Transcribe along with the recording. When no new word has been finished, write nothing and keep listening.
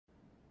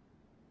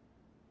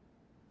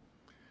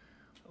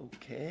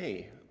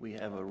Okay, we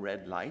have a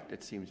red light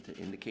that seems to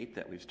indicate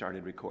that we've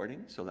started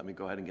recording, so let me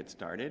go ahead and get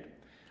started.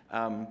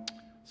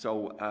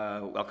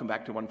 Welcome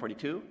back to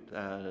 142,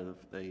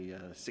 the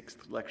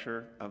sixth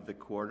lecture of the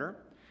quarter.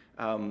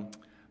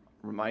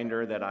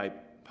 Reminder that I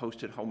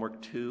posted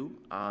homework 2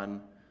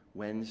 on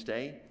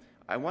Wednesday.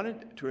 I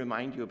wanted to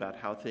remind you about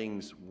how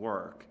things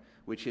work,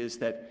 which is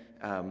that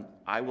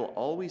I will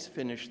always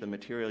finish the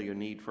material you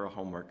need for a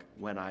homework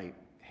when I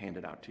hand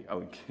it out to you.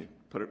 Oh,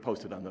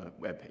 post it on the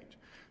webpage.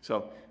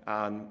 So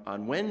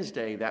on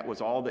Wednesday, that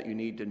was all that you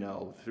need to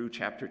know through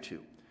Chapter 2.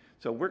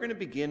 So we're going to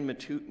begin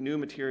new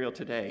material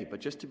today, but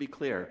just to be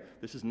clear,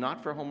 this is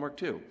not for homework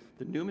 2.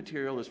 The new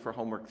material is for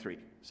homework 3.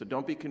 So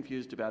don't be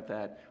confused about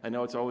that. I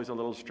know it's always a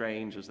little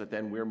strange, is that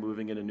then we're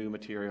moving into new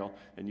material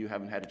and you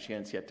haven't had a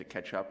chance yet to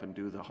catch up and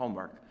do the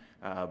homework.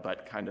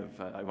 But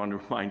I want to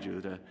remind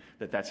you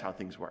that that's how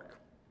things work.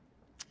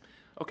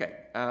 Okay,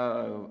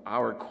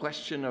 our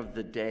question of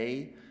the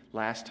day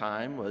last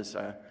time was,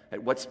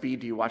 at what speed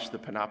do you watch the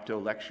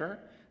Panopto lecture?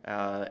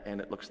 And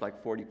it looks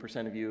like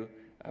 40% of you,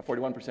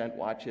 41%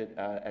 watch it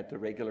at the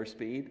regular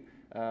speed,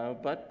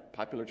 but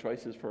popular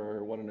choices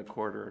for 1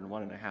 1/4 and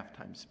 1.5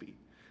 times speed.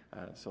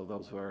 So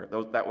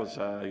that was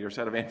your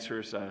set of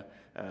answers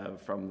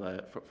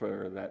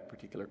for that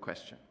particular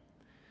question.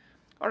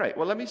 All right,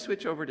 well, let me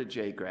switch over to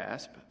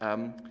JGRASP.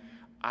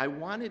 I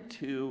wanted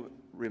to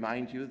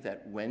remind you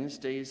that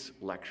Wednesday's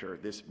lecture,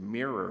 this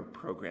mirror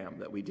program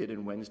that we did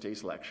in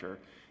Wednesday's lecture,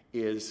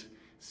 is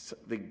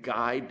the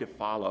guide to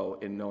follow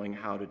in knowing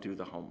how to do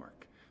the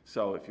homework.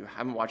 So if you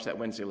haven't watched that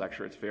Wednesday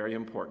lecture, it's very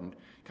important.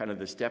 Kind of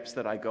the steps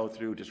that I go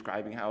through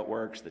describing how it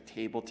works, the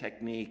table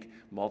technique,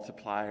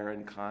 multiplier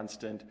and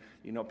constant,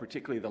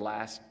 particularly the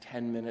last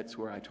 10 minutes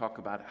where I talk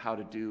about how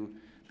to do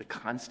the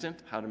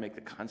constant, how to make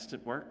the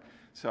constant work.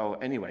 So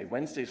anyway,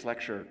 Wednesday's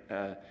lecture,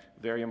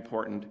 very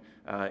important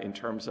in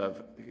terms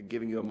of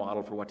giving you a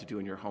model for what to do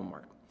in your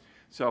homework.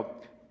 So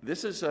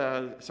this is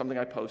something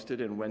I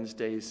posted in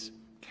Wednesday's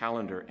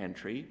calendar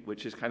entry,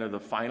 which is kind of the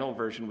final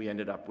version we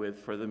ended up with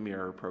for the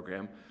mirror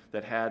program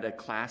that had a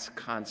class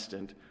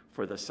constant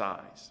for the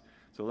size.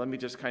 So let me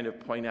just kind of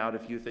point out a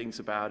few things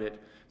about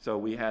it. So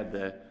we had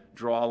the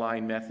draw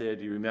line method.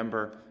 You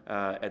remember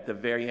at the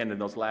very end in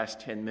those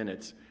last 10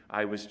 minutes,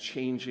 I was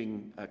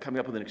coming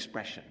up with an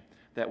expression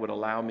that would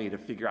allow me to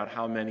figure out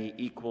how many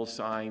equal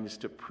signs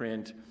to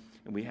print,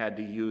 and we had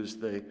to use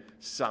the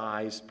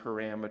size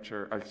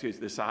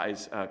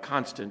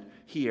constant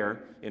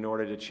here in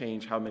order to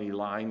change how many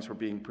lines were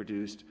being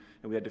produced,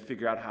 and we had to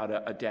figure out how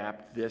to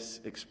adapt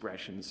this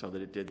expression so that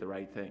it did the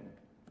right thing.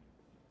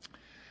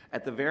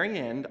 At the very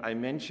end, I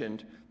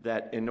mentioned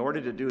that in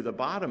order to do the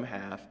bottom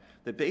half,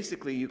 that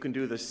basically you can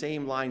do the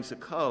same lines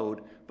of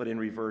code, but in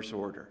reverse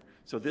order.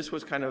 So this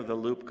was kind of the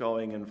loop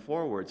going in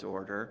forwards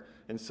order.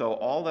 And so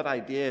all that I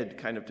did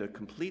kind of to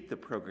complete the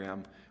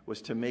program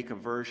was to make a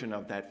version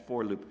of that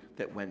for loop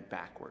that went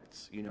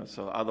backwards.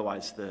 So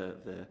otherwise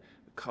the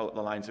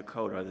lines of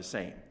code are the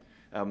same.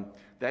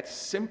 That's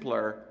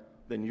simpler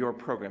than your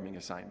programming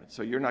assignment.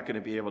 So you're not going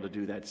to be able to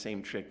do that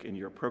same trick in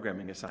your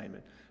programming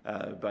assignment.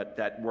 But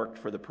that worked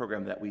for the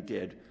program that we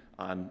did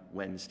on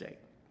Wednesday.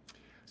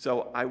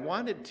 So I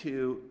wanted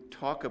to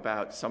talk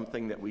about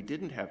something that we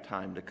didn't have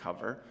time to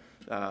cover.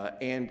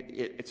 And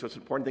it's an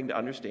important thing to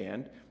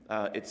understand.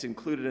 It's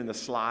included in the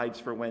slides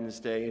for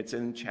Wednesday. It's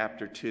in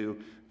Chapter 2,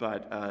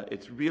 but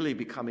it's really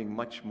becoming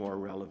much more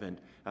relevant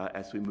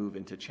as we move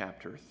into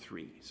Chapter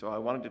 3. So I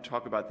wanted to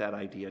talk about that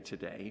idea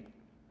today.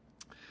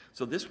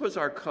 So this was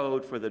our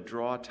code for the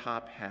draw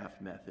top half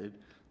method.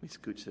 Let me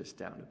scooch this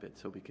down a bit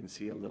so we can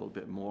see a little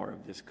bit more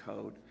of this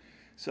code.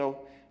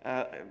 So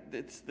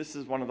this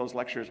is one of those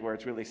lectures where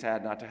it's really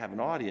sad not to have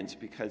an audience,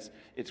 because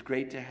it's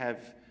great to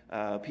have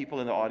people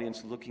in the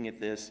audience looking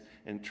at this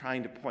and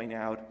trying to point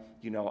out,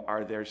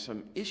 are there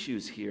some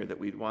issues here that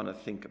we'd want to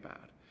think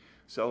about?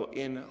 So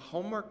in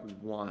homework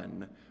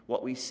 1,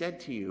 what we said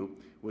to you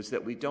was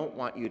that we don't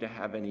want you to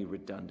have any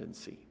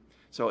redundancy.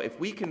 So if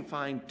we can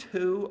find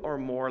 2 or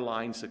more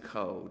lines of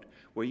code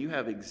where you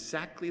have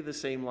exactly the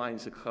same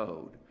lines of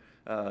code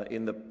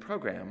in the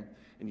program,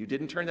 and you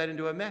didn't turn that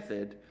into a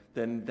method,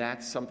 then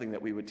that's something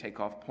that we would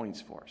take off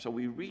points for. So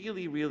we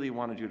really, really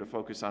wanted you to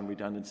focus on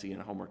redundancy in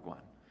homework 1.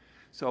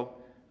 So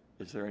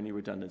is there any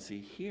redundancy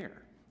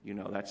here?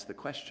 That's the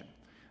question.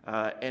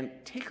 And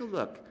take a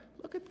look.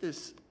 Look at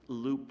this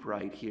loop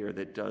right here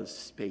that does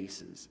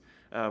spaces.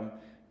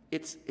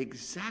 It's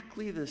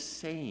exactly the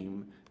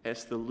same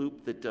as the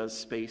loop that does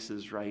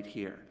spaces right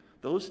here.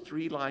 Those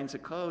 3 lines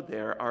of code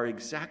there are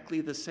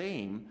exactly the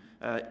same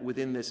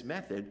within this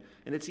method,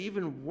 and it's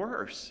even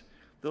worse.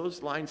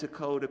 Those lines of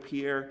code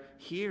appear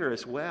here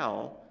as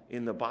well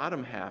in the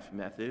bottom half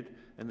method,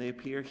 and they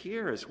appear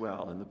here as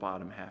well in the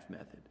bottom half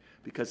method,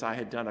 because I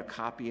had done a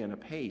copy and a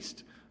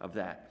paste of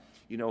that.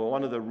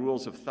 One of the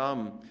rules of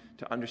thumb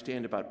to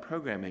understand about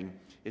programming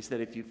is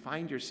that if you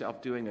find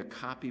yourself doing a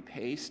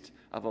copy-paste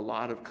of a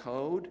lot of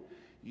code,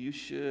 you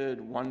should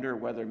wonder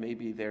whether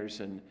maybe there's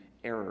an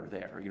error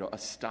there, a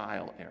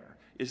style error.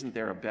 Isn't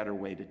there a better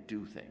way to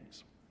do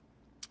things?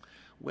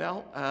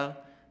 Well,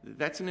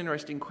 that's an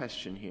interesting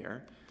question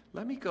here.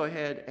 Let me go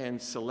ahead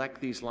and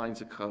select these lines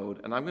of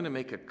code, and I'm going to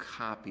make a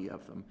copy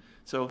of them.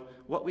 So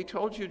what we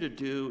told you to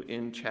do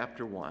in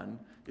Chapter 1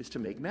 is to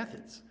make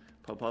methods.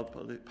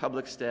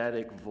 Public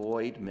static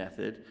void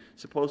method.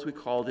 Suppose we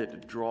called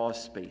it draw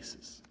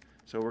spaces.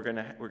 So we're going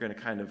to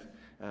kind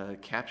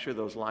of capture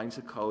those lines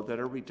of code that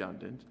are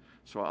redundant.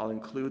 So I'll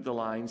include the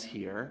lines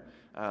here.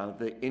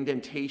 The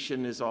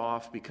indentation is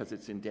off because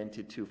it's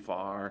indented too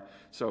far.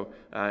 So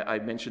I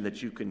mentioned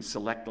that you can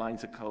select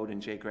lines of code in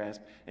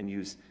JGrasp and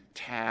use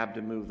tab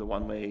to move the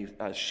one way,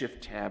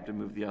 shift tab to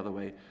move the other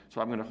way.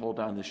 So I'm going to hold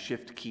down the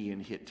shift key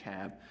and hit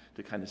tab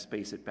to kind of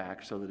space it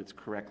back so that it's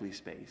correctly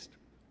spaced.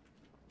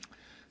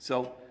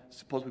 So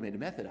suppose we made a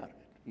method out of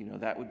it.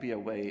 That would be a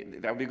way,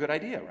 that would be a good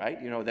idea, right?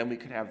 Then we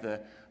could have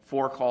the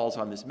 4 calls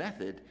on this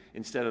method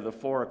instead of the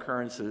 4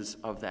 occurrences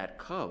of that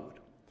code.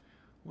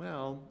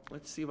 Well,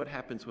 let's see what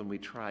happens when we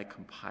try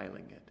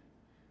compiling it.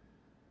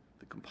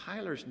 The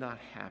compiler's not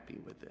happy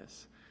with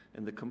this.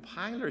 And the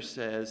compiler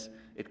says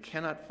it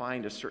cannot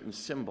find a certain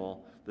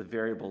symbol, the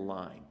variable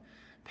line.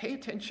 Pay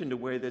attention to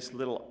where this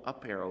little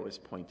up arrow is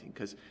pointing,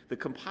 because the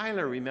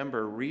compiler,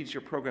 remember, reads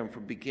your program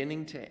from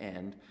beginning to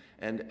end,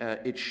 and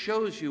it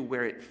shows you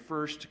where it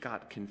first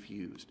got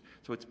confused.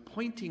 So it's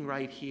pointing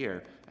right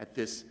here at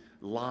this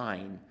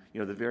line,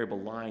 the variable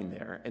line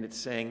there, and it's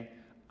saying,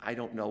 I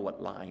don't know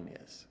what line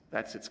is.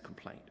 That's its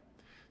complaint.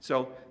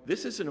 So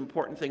this is an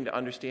important thing to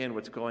understand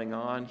what's going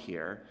on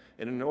here.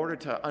 And in order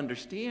to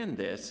understand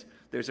this,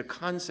 there's a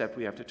concept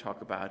we have to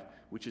talk about,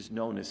 which is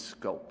known as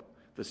scope.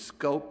 The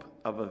scope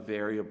of a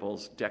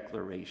variable's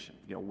declaration.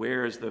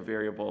 Where is the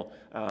variable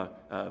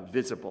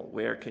visible?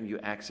 Where can you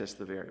access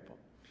the variable?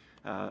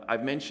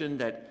 I've mentioned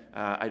that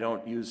I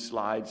don't use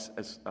slides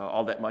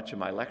all that much in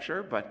my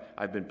lecture, but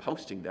I've been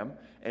posting them.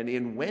 And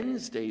in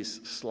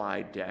Wednesday's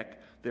slide deck,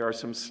 there are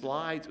some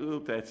slides.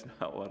 Ooh, that's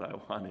not what I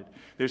wanted.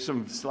 There's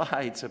some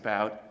slides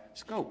about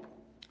scope.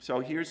 So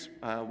here's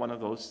one of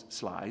those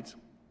slides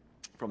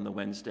from the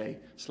Wednesday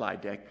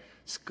slide deck.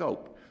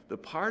 Scope, the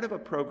part of a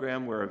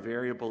program where a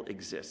variable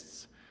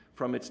exists,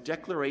 from its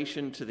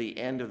declaration to the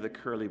end of the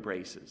curly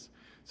braces.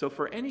 So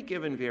for any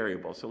given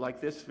variable, so like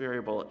this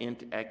variable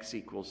int x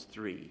equals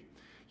 3,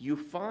 you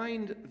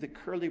find the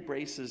curly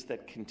braces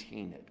that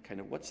contain it. Kind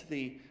of what's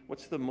the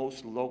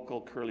most local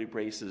curly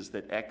braces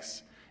that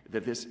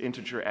this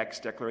integer x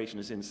declaration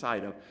is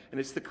inside of, and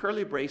it's the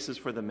curly braces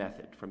for the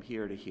method from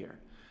here to here.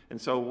 And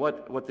so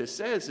what this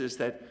says is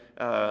that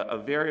a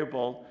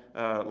variable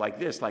like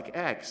this, like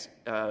x,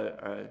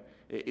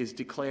 is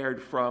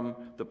declared from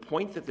the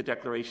point that the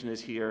declaration is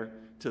here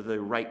to the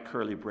right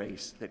curly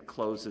brace that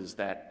closes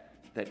that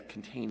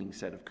containing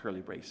set of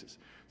curly braces.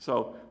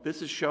 So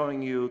this is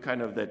showing you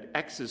kind of that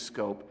x's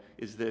scope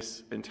is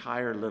this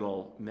entire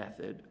little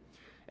method.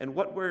 And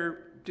what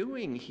we're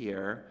doing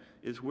here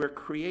is we're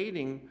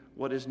creating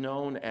what is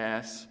known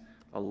as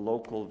a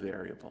local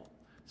variable.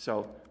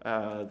 So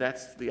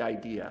that's the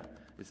idea,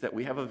 is that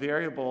we have a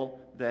variable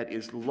that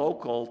is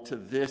local to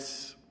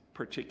this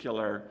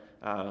particular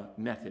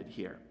method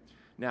here.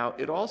 Now,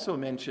 it also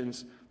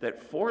mentions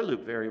that for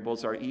loop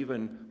variables are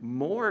even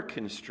more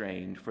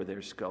constrained for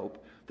their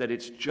scope, that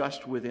it's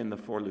just within the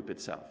for loop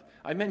itself.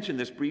 I mentioned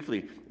this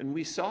briefly, and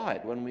we saw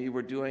it when we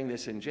were doing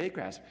this in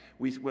JGrasp.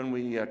 When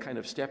we kind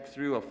of stepped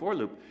through a for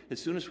loop,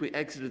 as soon as we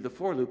exited the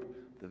for loop,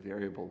 the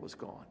variable was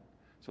gone.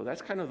 So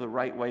that's kind of the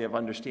right way of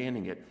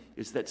understanding it,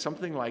 is that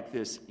something like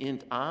this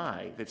int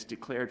I that's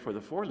declared for the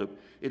for loop,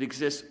 it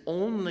exists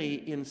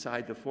only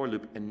inside the for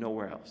loop and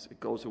nowhere else. It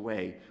goes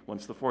away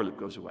once the for loop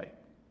goes away.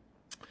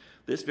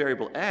 This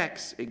variable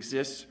x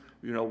exists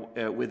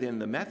within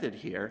the method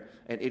here,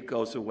 and it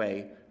goes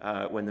away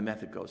when the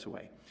method goes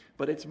away.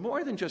 But it's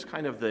more than just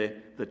kind of the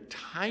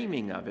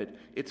timing of it.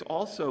 It's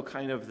also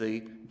kind of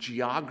the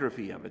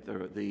geography of it,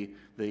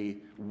 the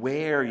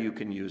where you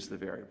can use the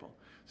variable.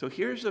 So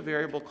here's a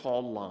variable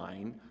called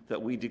line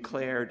that we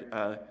declared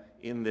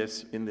in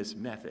this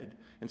method.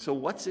 And so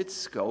what's its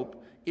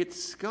scope?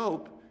 Its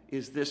scope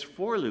is this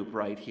for loop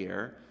right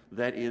here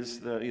that is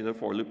the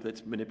for loop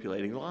that's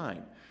manipulating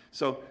line.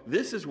 So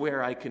this is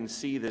where I can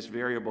see this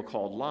variable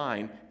called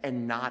line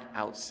and not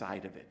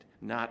outside of it,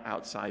 not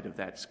outside of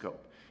that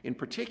scope. In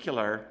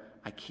particular,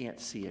 I can't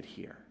see it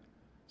here.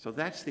 So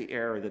that's the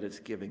error that it's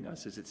giving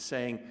us, is it's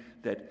saying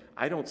that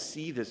I don't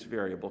see this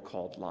variable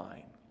called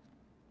line.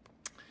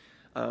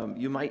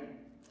 You might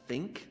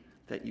think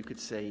that you could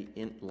say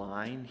int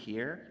line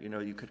here.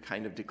 You could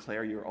kind of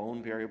declare your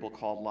own variable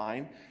called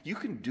line. You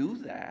can do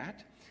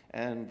that,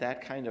 and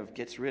that kind of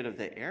gets rid of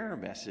the error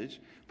message,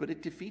 but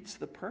it defeats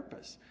the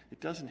purpose. It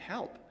doesn't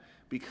help,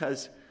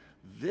 because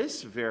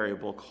this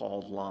variable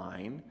called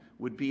line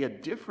would be a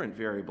different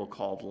variable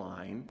called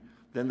line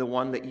than the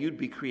one that you'd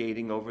be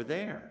creating over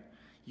there.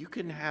 You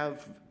can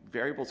have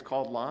variables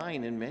called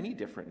line in many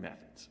different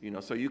methods.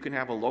 So you can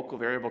have a local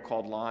variable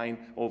called line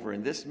over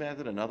in this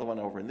method, another one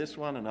over in this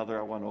one,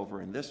 another one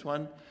over in this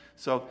one.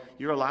 So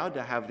you're allowed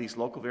to have these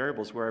local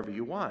variables wherever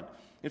you want.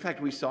 In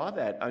fact, we saw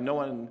that. No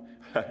one,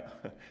 I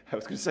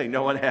was going to say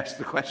no one asked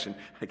the question.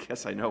 I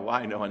guess I know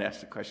why no one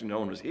asked the question. No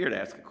one was here to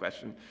ask a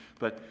question.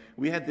 But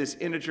we had this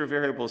integer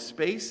variable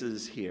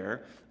spaces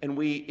here, and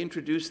we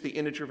introduced the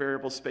integer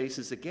variable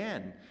spaces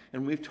again.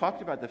 And we've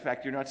talked about the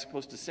fact you're not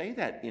supposed to say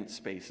that int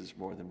spaces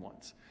more than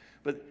once.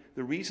 But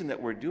the reason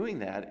that we're doing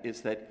that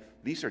is that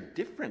these are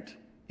different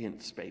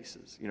int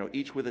spaces,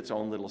 each with its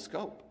own little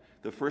scope.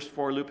 The first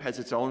for loop has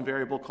its own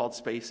variable called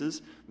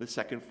spaces. The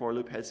second for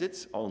loop has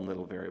its own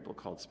little variable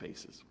called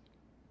spaces.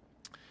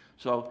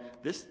 So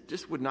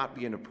this would not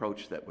be an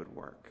approach that would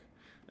work.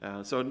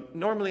 So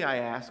normally I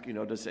ask,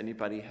 does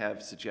anybody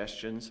have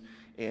suggestions?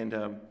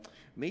 And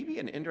maybe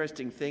an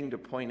interesting thing to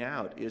point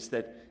out is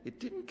that it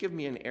didn't give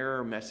me an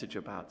error message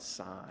about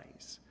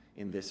size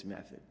in this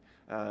method.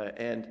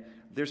 And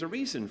there's a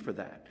reason for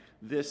that.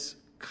 This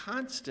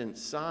constant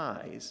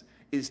size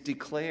is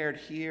declared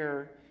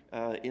here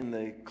in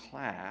the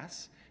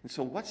class. And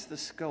so what's the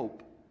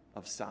scope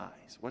of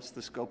size? What's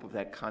the scope of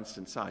that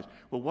constant size?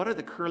 Well, what are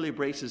the curly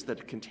braces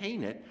that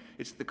contain it?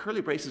 It's the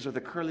curly braces are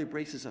the curly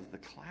braces of the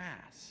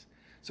class.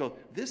 So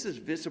this is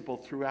visible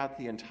throughout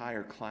the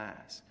entire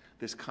class,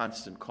 this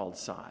constant called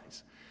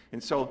size.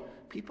 And so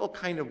people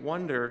kind of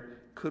wonder,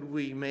 could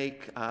we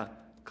make a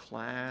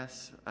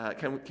class,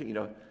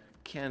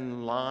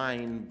 can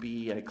line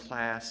be a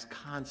class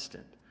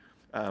constant?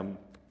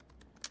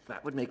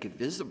 That would make it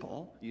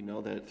visible,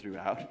 that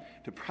throughout.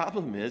 The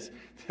problem is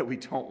that we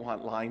don't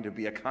want line to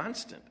be a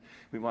constant.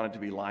 We want it to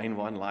be line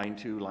 1, line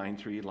 2, line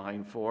 3,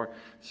 line 4,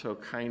 so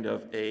kind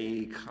of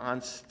a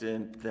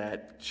constant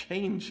that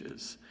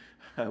changes,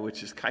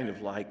 which is kind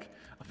of like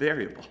a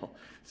variable.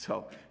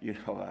 So,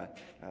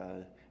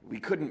 we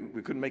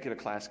couldn't make it a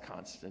class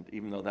constant,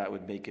 even though that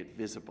would make it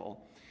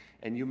visible.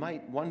 And you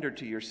might wonder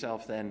to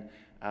yourself then,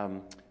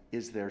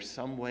 is there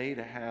some way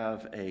to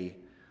have a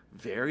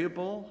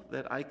variable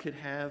that I could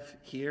have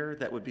here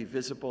that would be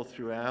visible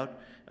throughout,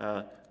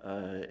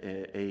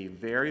 a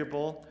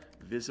variable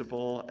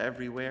visible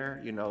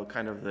everywhere,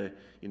 kind of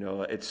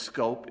its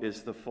scope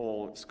is the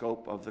full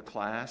scope of the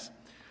class.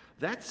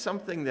 That's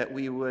something that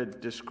we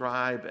would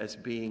describe as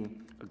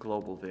being a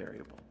global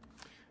variable.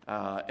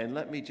 And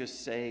let me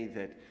just say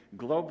that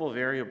global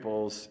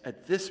variables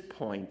at this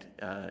point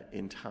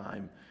in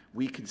time,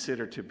 we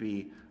consider to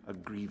be a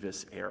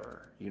grievous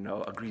error,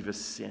 a grievous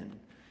sin.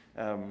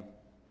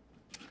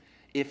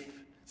 If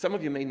some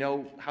of you may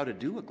know how to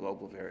do a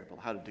global variable,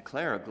 how to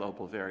declare a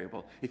global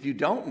variable. If you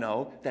don't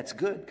know, that's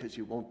good because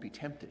you won't be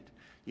tempted.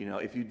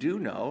 If you do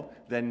know,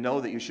 then know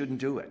that you shouldn't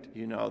do it.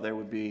 There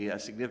would be a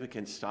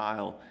significant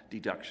style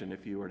deduction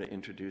if you were to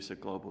introduce a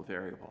global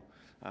variable.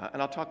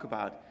 And I'll talk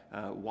about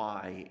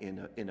why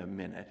in a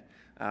minute.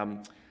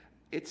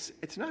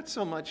 It's not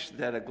so much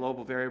that a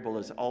global variable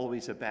is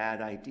always a bad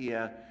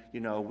idea.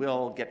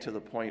 We'll get to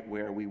the point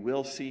where we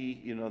will see,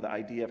 the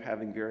idea of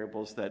having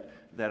variables that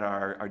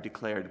are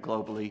declared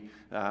globally,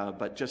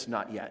 but just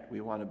not yet.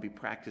 We want to be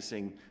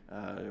practicing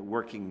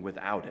working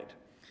without it.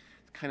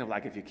 It's kind of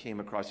like if you came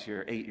across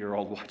your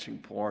 8-year-old watching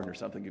porn or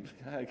something, you'd be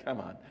like, hey,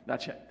 come on,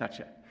 not yet.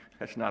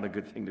 That's not a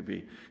good thing to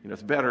be.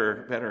 It's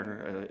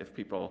better if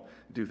people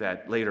do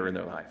that later in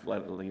their life.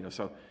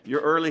 So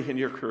you're early in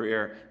your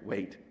career.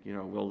 Wait.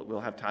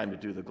 We'll have time to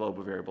do the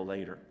global variable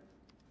later.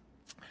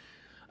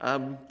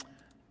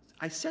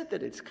 I said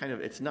that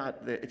it's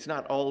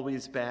not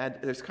always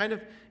bad. There's kind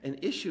of an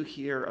issue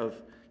here of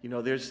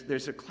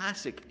there's a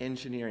classic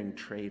engineering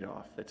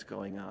trade-off that's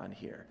going on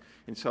here,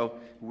 and so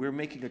we're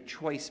making a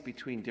choice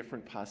between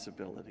different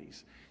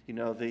possibilities.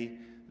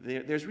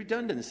 There's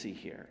redundancy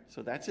here,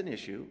 so that's an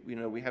issue.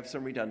 We have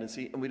some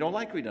redundancy, and we don't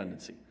like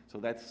redundancy, so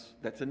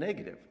that's a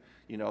negative.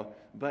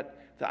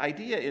 But the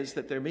idea is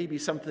that there may be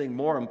something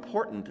more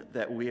important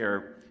that we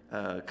are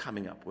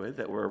coming up with,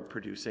 that we're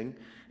producing.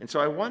 And so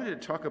I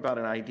wanted to talk about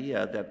an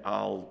idea that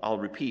I'll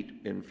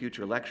repeat in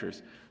future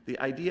lectures, the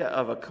idea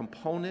of a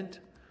component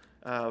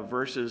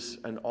versus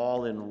an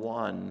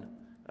all-in-one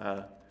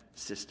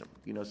system.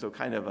 So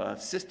kind of a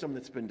system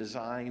that's been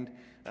designed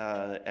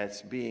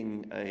as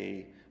being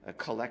a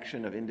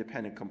collection of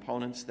independent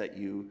components that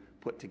you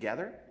put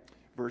together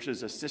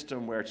versus a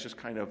system where it's just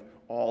kind of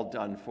all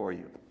done for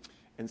you.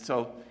 And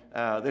so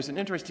there's an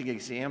interesting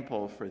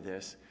example for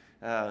this.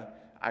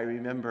 I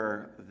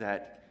remember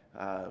that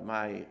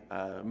my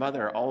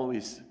mother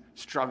always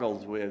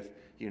struggled with,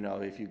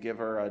 if you give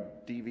her a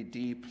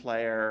DVD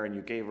player and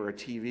you gave her a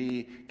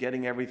TV,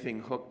 getting everything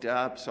hooked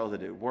up so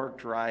that it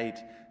worked right,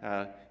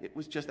 that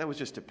was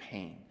just a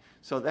pain.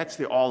 So that's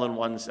the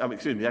all-in-one,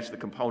 that's the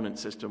component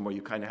system where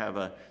you kind of have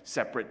a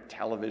separate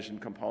television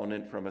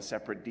component from a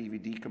separate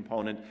DVD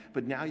component,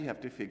 but now you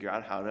have to figure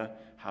out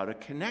how to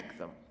connect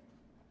them.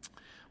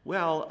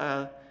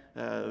 Well,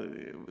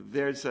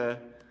 there's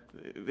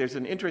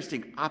an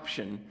interesting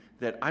option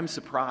that I'm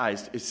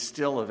surprised is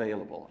still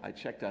available. I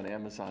checked on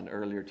Amazon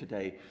earlier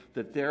today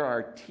that there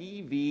are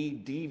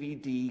TV,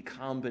 DVD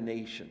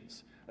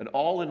combinations, an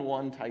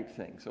all-in-one type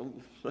thing. So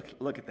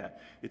look at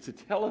that. It's a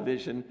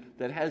television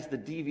that has the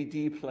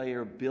DVD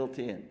player built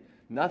in.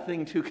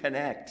 Nothing to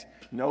connect,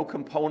 no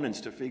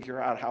components to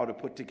figure out how to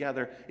put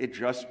together. It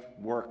just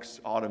works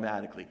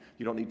automatically.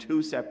 You don't need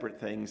two separate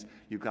things.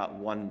 You've got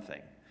one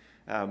thing.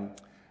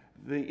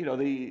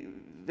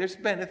 There's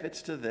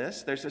benefits to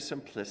this. There's a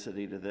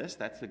simplicity to this.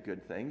 That's a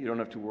good thing. You don't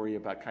have to worry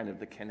about kind of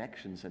the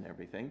connections and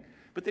everything.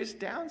 But there's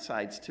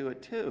downsides to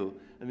it too.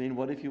 I mean,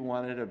 what if you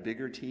wanted a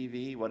bigger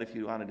TV? What if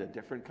you wanted a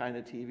different kind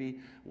of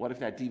TV? What if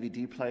that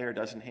DVD player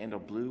doesn't handle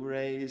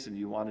Blu-rays and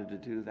you wanted to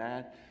do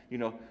that?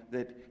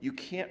 That you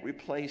can't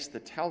replace the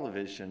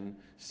television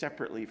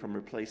separately from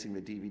replacing the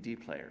DVD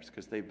players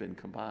because they've been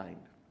combined.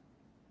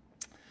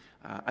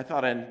 I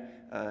thought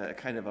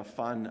kind of a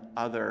fun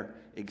other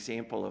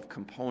example of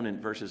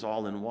component versus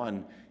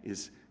all-in-one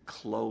is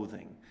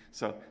clothing.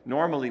 So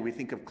normally we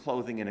think of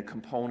clothing in a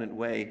component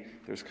way.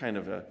 There's kind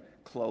of a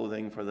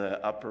clothing for the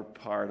upper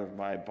part of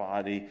my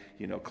body,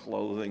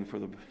 clothing for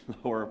the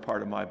lower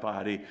part of my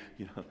body,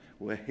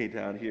 way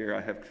down here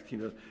I have,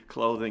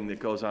 clothing that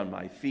goes on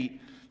my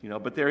feet,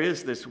 but there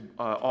is this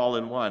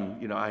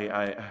all-in-one, I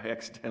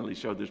accidentally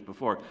showed this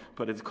before,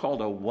 but it's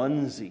called a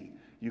onesie.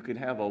 You can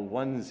have a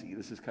onesie.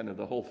 This is kind of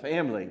the whole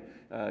family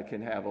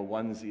can have a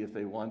onesie if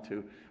they want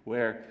to,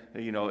 where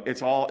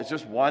it's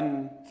just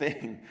one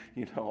thing,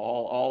 an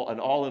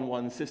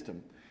all-in-one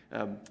system.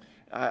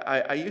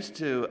 I used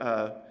to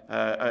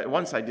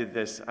once I did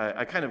this.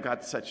 I kind of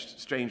got such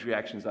strange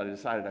reactions that I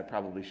decided I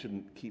probably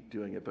shouldn't keep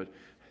doing it. But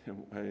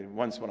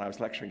once when I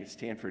was lecturing at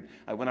Stanford,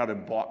 I went out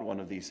and bought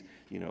one of these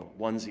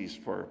onesies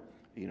for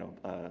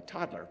a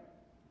toddler,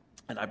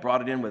 and I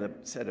brought it in with a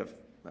set of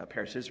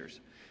pair of scissors.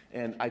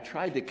 And I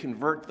tried to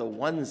convert the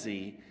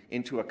onesie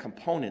into a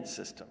component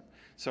system.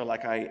 So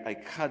like I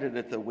cut it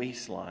at the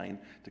waistline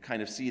to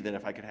kind of see that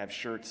if I could have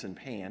shirts and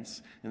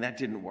pants, and that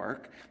didn't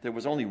work. There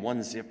was only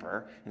one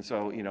zipper, and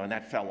so, and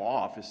that fell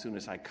off as soon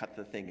as I cut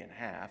the thing in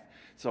half.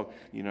 So,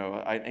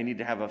 I need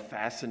to have a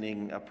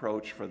fastening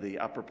approach for the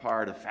upper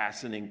part, a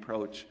fastening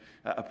approach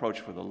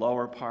for the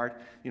lower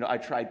part. I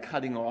tried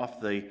cutting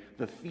off the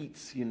feet,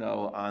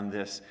 on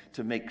this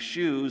to make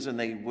shoes, and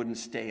they wouldn't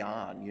stay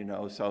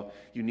on, So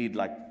you need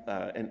like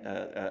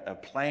a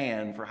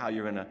plan for how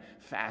you're going to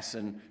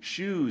fasten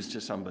shoes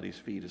to somebody's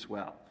feet as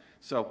well.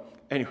 So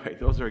anyway,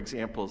 those are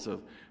examples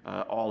of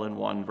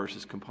all-in-one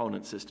versus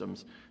component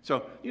systems.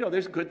 So,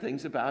 there's good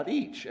things about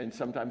each, and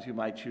sometimes you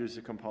might choose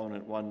a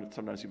component one,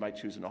 sometimes you might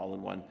choose an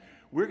all-in-one.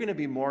 We're going to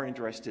be more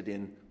interested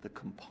in the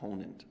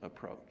component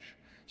approach.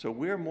 So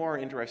we're more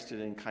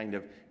interested in kind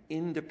of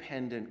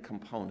independent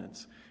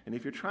components. And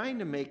if you're trying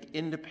to make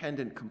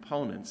independent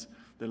components,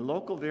 then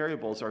local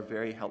variables are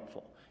very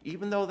helpful.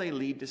 Even though they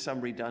lead to some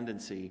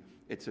redundancy,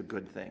 it's a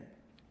good thing.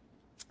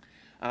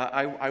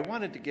 I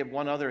wanted to give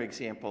one other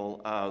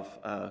example of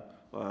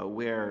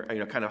where,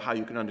 kind of how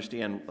you can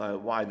understand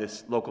why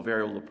this local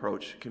variable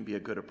approach can be a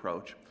good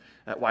approach,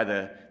 why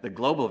the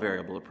global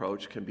variable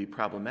approach can be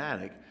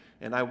problematic.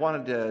 And I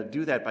wanted to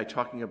do that by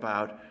talking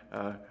about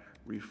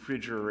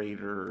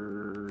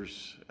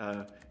refrigerators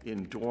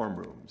in dorm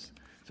rooms.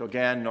 So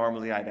again,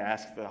 normally I'd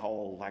ask the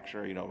whole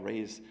lecture,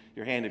 raise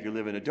your hand if you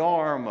live in a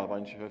dorm. A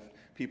bunch of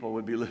people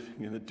would be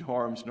living in the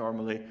dorms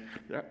normally.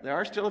 There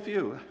are still a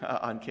few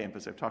on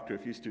campus. I've talked to a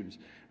few students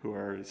who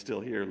are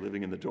still here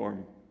living in the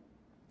dorm.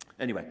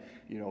 Anyway,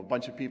 a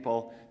bunch of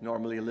people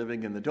normally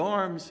living in the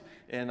dorms,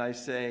 and I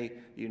say,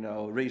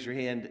 raise your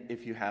hand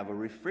if you have a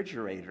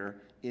refrigerator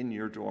in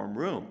your dorm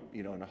room,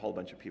 and a whole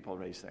bunch of people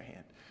raise their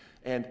hand.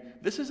 And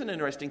this is an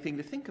interesting thing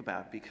to think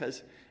about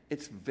because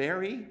it's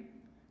very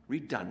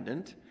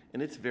redundant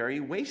and it's very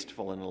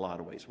wasteful in a lot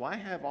of ways. Why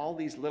have all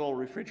these little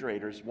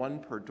refrigerators, one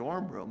per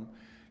dorm room?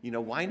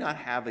 Why not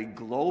have a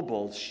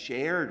global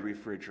shared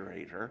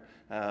refrigerator,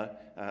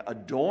 a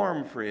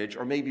dorm fridge,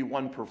 or maybe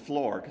one per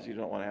floor because you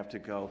don't want to have to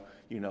go,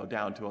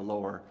 down to a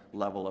lower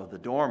level of the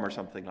dorm or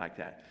something like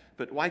that.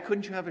 But why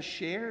couldn't you have a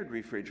shared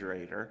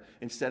refrigerator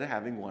instead of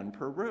having one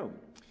per room?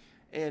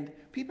 And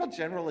people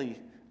generally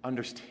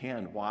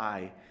understand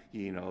why,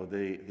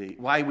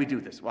 why we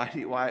do this. Why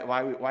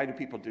do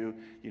people do,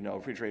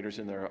 refrigerators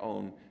in their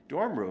own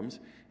dorm rooms?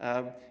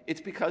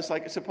 It's because,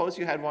 like, suppose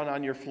you had one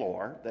on your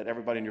floor that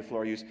everybody on your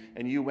floor used,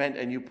 and you went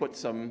and you put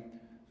some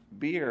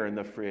beer in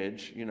the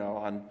fridge,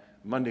 on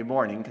Monday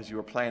morning because you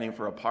were planning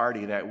for a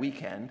party that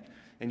weekend,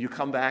 and you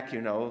come back,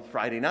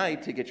 Friday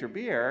night to get your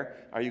beer.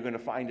 Are you going to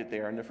find it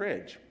there in the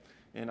fridge?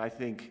 And I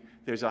think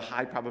there's a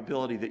high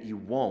probability that you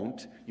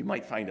won't. You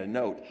might find a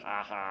note,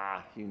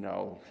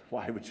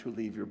 why would you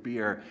leave your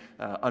beer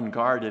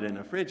unguarded in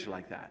a fridge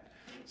like that?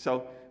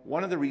 So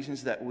one of the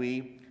reasons that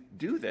we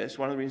do this,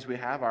 one of the reasons we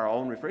have our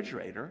own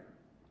refrigerator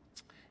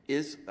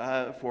is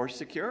for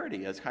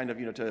security, as kind of,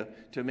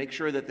 to make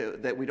sure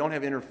that we don't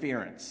have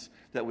interference,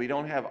 that we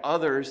don't have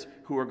others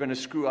who are going to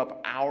screw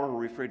up our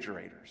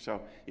refrigerator.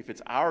 So if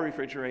it's our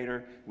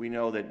refrigerator, we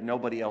know that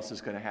nobody else is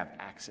going to have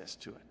access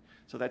to it.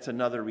 So that's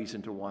another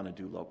reason to want to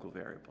do local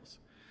variables.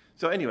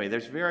 So anyway,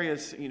 there's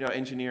various,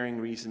 engineering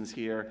reasons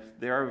here.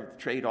 There are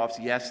trade-offs.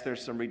 Yes,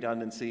 there's some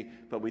redundancy,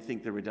 but we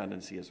think the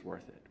redundancy is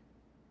worth it.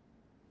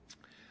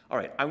 All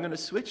right, I'm going to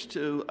switch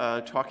to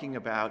talking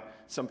about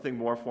something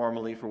more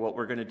formally for what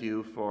we're going to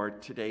do for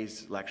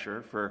today's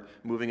lecture, for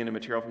moving into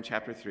material from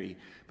Chapter 3.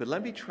 But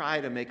let me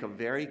try to make a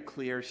very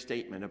clear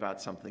statement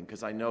about something,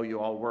 because I know you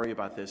all worry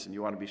about this and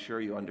you want to be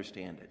sure you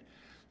understand it.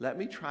 Let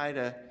me try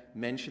to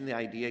mention the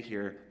idea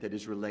here that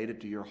is related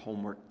to your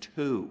homework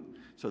 2.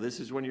 So this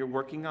is when you're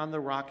working on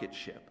the rocket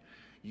ship.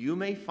 You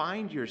may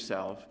find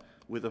yourself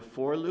with a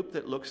for loop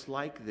that looks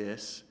like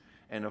this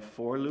and a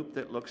for loop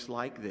that looks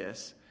like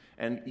this,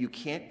 and you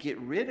can't get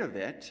rid of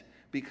it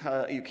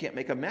because you can't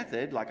make a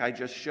method like I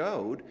just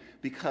showed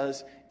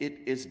because it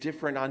is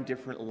different on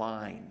different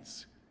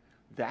lines.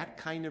 That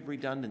kind of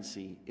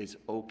redundancy is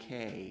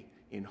okay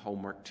in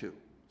homework 2.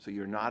 So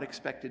you're not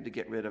expected to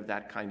get rid of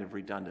that kind of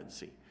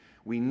redundancy.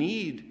 We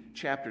need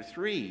Chapter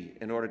 3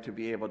 in order to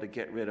be able to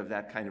get rid of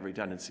that kind of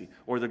redundancy,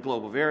 or the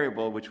global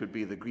variable, which would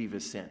be the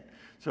grievous sin.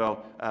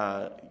 So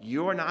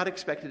you're not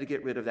expected to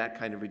get rid of that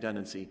kind of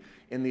redundancy.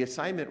 In the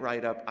assignment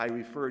write-up, I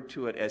referred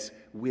to it as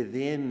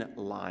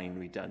within-line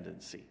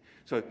redundancy.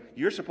 So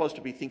you're supposed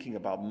to be thinking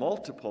about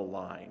multiple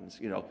lines.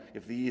 You know,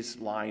 if these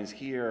lines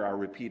here are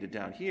repeated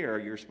down here,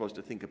 you're supposed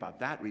to think about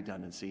that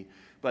redundancy.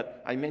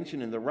 But I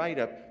mentioned in the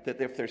write-up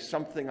that if there's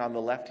something on the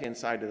left-hand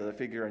side of the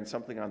figure and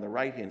something on the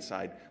right-hand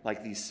side,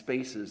 like these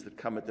spaces that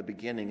come at the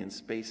beginning and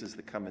spaces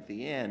that come at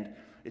the end,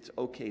 it's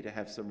okay to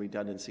have some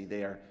redundancy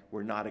there.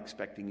 We're not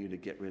expecting you to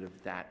get rid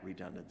of that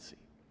redundancy.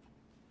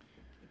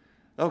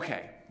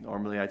 Okay,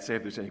 normally I'd say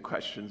if there's any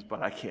questions,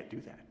 but I can't do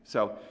that.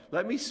 So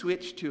let me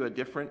switch to a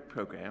different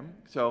program.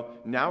 So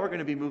now we're going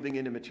to be moving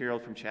into material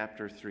from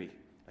Chapter 3.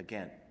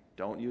 Again,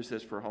 don't use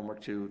this for homework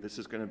 2. This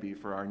is going to be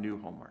for our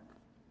new homework.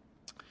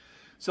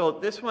 So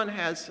this one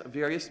has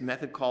various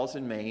method calls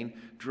in main.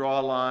 Draw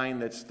a line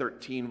that's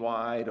 13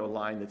 wide, or a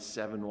line that's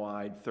 7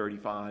 wide,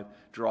 35.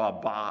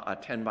 Draw a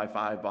 10 by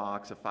 5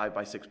 box, a 5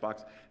 by 6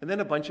 box, and then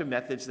a bunch of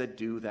methods that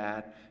do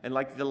that. And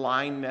like the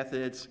line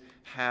methods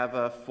have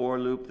a for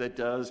loop that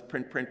does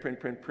print, print, print,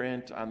 print,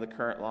 print on the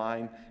current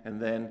line,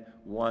 and then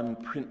one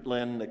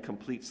println that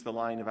completes the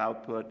line of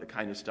output, the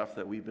kind of stuff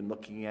that we've been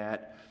looking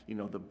at. You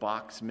know, the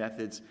box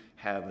methods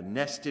have a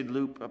nested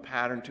loop, a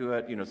pattern to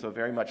it, you know, so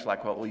very much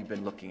like what we've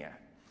been looking at.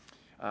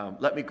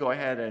 Let me go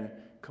ahead and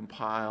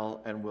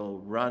compile, and we'll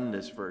run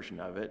this version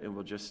of it, and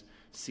we'll just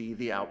see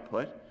the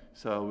output.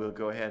 So we'll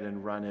go ahead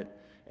and run it,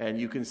 and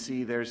you can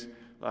see there's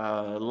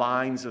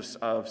lines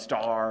of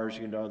stars,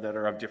 you know, that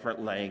are of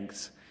different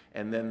lengths,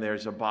 and then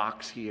there's a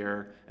box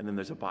here, and then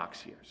there's a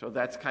box here. So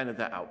that's kind of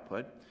the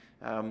output.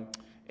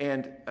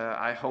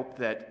 I hope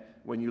that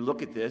when you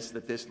look at this,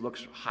 that this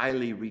looks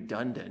highly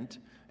redundant,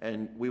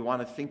 and we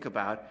want to think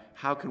about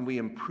how can we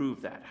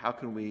improve that? How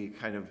can we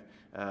kind of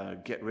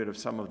get rid of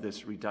some of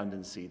this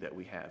redundancy that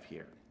we have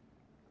here?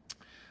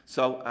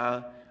 So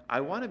I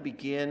want to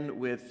begin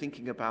with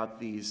thinking about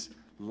these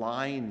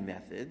line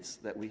methods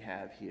that we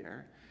have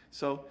here.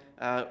 So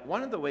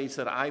one of the ways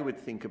that I would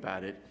think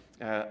about it,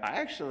 I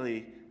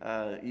actually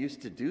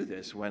used to do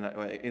this when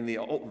in the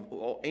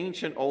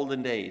ancient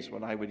olden days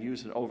when I would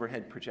use an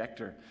overhead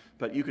projector,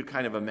 but you could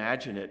kind of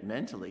imagine it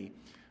mentally.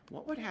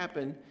 What would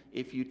happen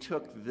if you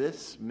took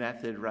this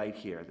method right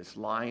here, this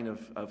line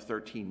of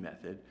 13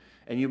 method,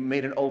 and you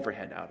made an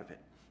overhead out of it?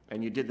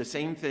 And you did the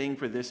same thing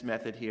for this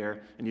method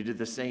here, and you did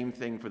the same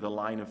thing for the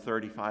line of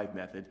 35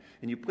 method.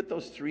 And you put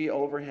those three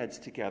overheads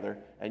together,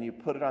 and you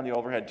put it on the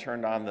overhead,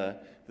 turned on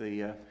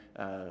the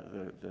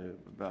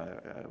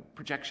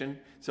projection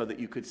so that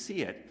you could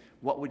see it.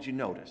 What would you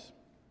notice?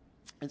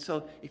 And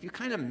so if you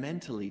kind of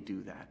mentally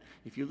do that,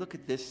 if you look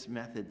at this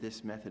method,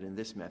 and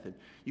this method,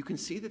 you can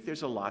see that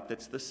there's a lot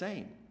that's the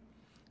same.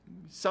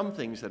 Some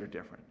things that are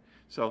different.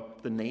 So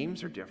the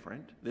names are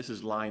different. This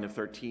is line of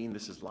 13,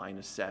 this is line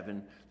of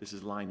 7, this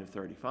is line of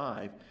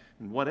 35.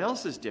 And what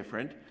else is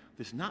different?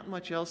 There's not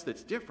much else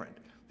that's different.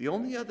 The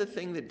only other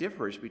thing that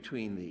differs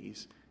between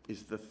these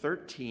is the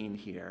 13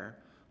 here,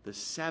 the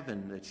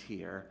 7 that's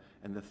here,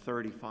 and the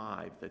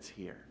 35 that's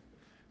here.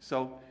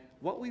 So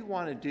what we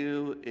want to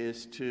do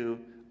is to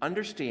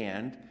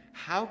understand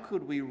how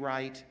could we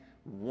write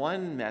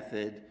one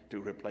method to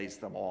replace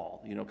them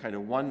all, you know, kind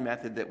of one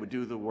method that would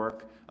do the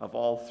work of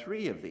all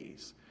three of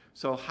these.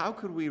 So how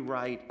could we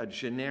write a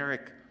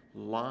generic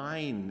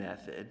line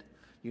method,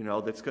 you know,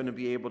 that's going to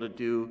be able to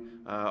do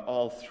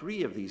all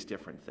three of these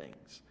different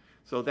things?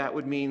 So that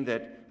would mean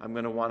that I'm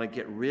going to want to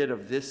get rid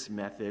of this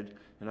method,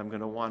 and I'm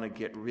going to want to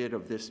get rid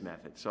of this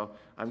method. So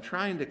I'm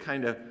trying to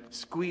kind of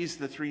squeeze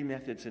the three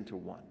methods into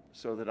one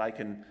so that I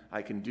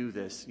can do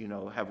this, you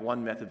know, have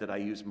one method that I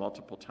use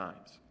multiple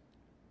times.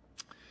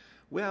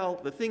 Well,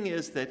 the thing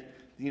is that,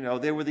 you know,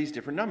 there were these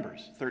different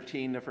numbers,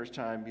 13 the first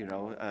time, you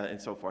know,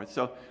 and so forth.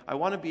 So I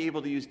want to be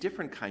able to use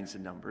different kinds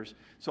of numbers.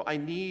 So I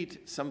need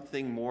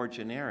something more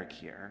generic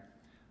here.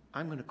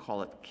 I'm going to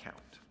call it count.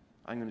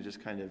 I'm going to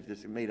just kind of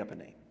just made up a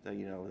name,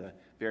 the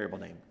variable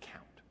name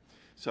count.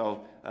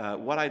 So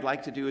what I'd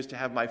like to do is to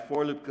have my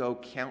for loop go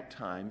count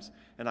times,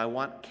 and I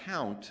want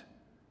count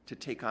to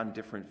take on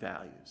different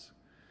values.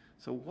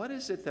 So what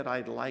is it that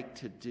I'd like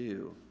to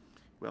do?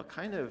 Well,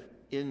 kind of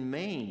in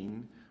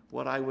main,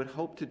 what I would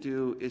hope to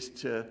do is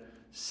to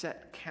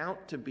set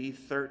count to be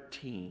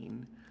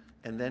 13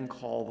 and then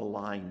call the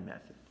line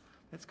method.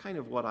 That's kind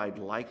of what I'd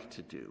like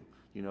to do,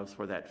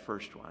 for that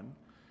first one.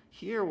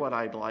 Here, what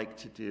I'd like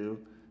to do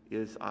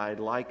is I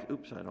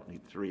don't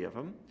need 3 of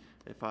them.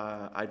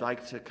 I'd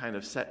like to kind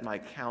of set my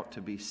count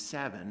to be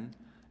 7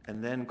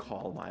 and then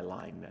call my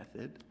line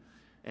method.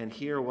 And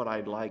here, what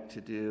I'd like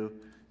to do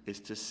is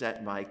to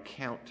set my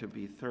count to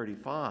be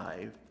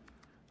 35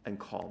 and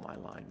call my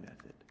line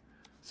method.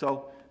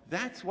 So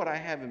that's what I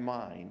have in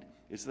mind,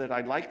 is that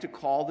I'd like to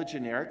call the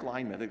generic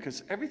line method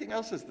because everything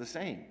else is the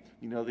same.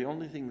 The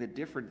only thing that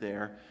differed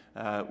there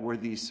were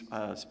these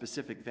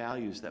specific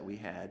values that we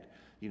had,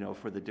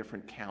 for the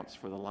different counts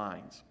for the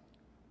lines.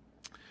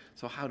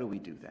 So how do we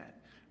do that?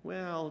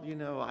 Well,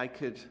 I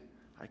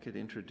could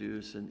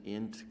introduce an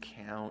int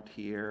count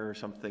here or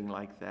something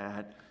like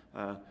that.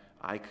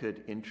 I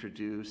could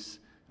introduce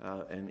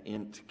an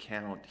int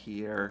count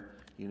here,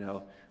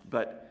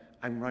 but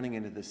I'm running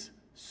into this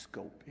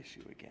scope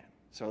issue again.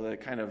 So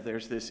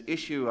there's this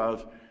issue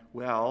of,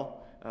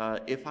 well,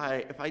 if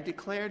I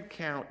declared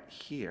count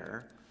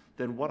here,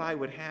 then what I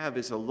would have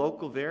is a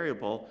local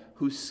variable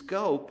whose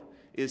scope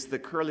is the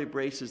curly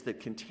braces that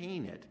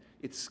contain it.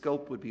 Its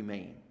scope would be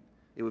main.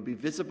 It would be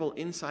visible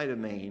inside of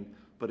main,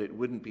 but it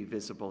wouldn't be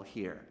visible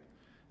here.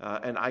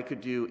 And I could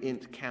do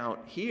int count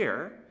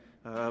here,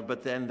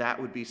 but then that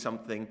would be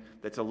something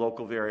that's a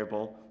local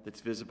variable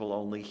that's visible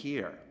only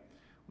here.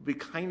 It would be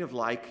kind of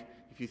like,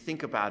 if you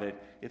think about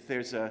it, if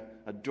there's a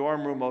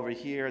dorm room over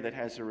here that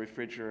has a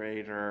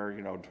refrigerator,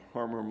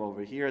 dorm room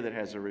over here that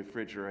has a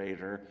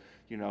refrigerator,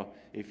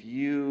 if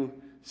you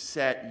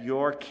set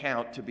your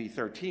count to be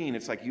 13,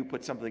 it's like you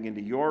put something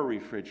into your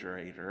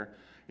refrigerator.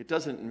 It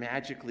doesn't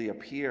magically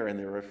appear in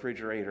the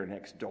refrigerator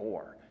next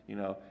door.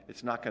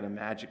 It's not going to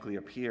magically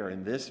appear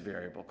in this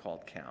variable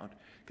called count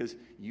because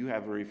you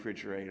have a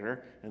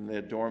refrigerator and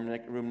the dorm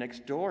room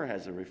next door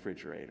has a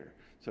refrigerator.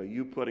 So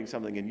you putting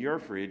something in your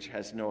fridge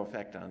has no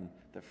effect on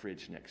the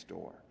fridge next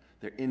door.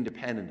 They're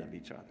independent of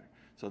each other.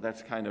 So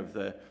that's kind of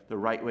the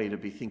right way to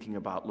be thinking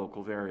about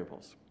local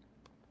variables.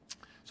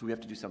 So we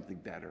have to do something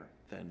better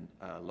than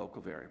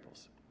local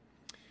variables.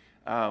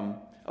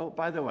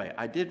 By the way,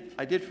 I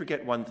did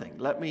forget one thing.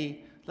 Let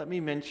me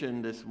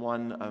mention this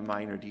one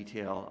minor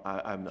detail.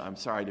 I'm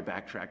sorry to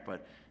backtrack,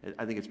 but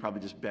I think it's probably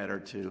just better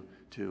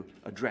to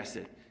address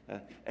it.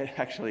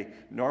 Actually,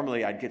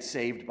 normally I'd get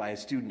saved by a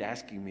student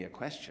asking me a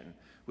question,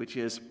 which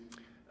is,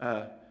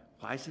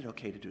 why is it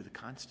okay to do the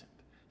constant?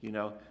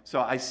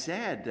 So I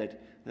said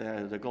that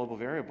the global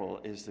variable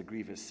is the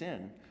grievous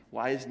sin.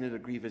 Why isn't it a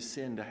grievous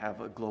sin to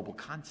have a global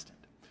constant?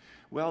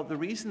 Well, the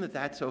reason that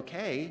that's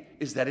okay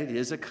is that it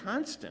is a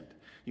constant.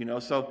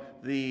 So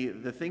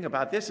the thing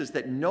about this is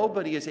that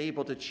nobody is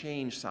able to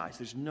change size.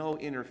 There's no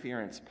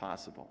interference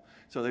possible.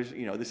 So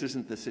this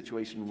isn't the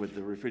situation with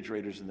the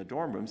refrigerators in the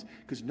dorm rooms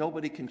because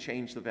nobody can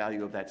change the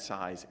value of that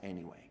size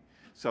anyway.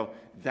 So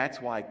that's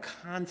why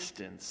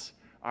constants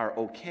are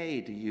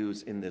okay to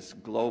use in this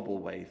global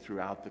way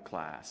throughout the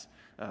class,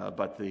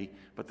 but the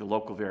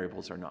local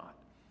variables are not.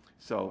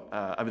 So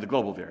the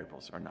global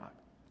variables are not.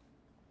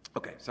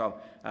 Okay, so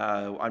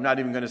I'm not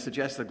even going to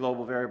suggest the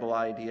global variable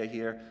idea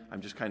here. I'm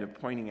just kind of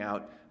pointing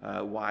out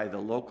why the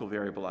local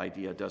variable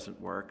idea doesn't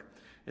work.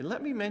 And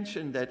let me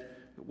mention that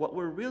what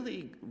we're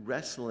really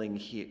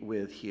wrestling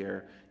with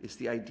here is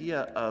the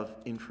idea of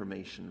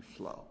information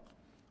flow.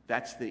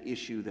 That's the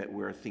issue that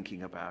we're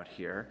thinking about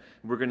here.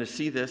 We're going to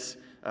see this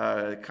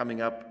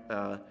coming up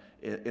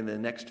in the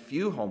next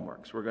few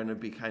homeworks. We're going to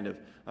be kind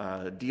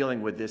of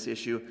dealing with this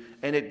issue.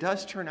 And it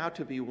does turn out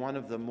to be one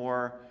of the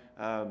more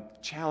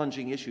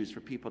challenging issues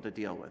for people to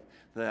deal with.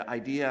 The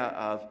idea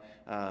of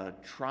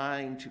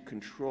trying to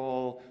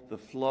control the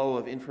flow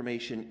of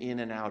information in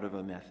and out of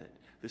a method.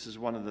 This is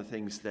one of the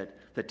things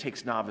that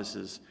takes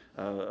novices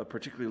a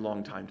particularly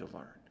long time to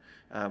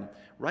learn.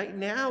 Right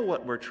now,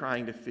 what we're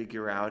trying to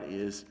figure out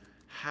is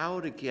how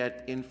to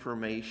get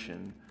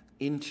information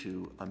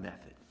into a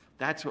method.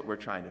 That's what we're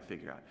trying to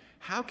figure out.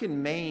 How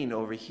can main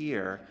over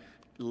here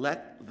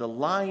let the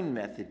line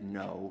method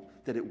know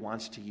that it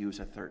wants to use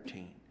a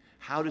 13?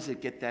 How does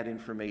it get that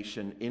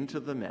information into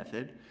the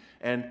method?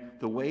 And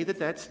the way that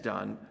that's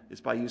done is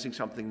by using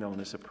something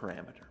known as a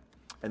parameter.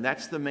 And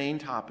that's the main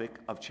topic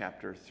of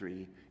Chapter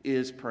 3,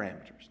 is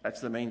parameters.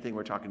 That's the main thing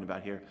we're talking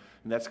about here.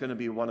 And that's going to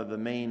be one of the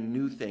main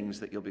new things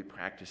that you'll be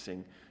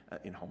practicing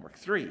in Homework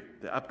 3,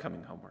 the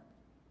upcoming homework.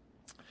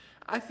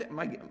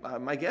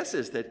 My guess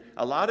is that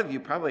a lot of you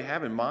probably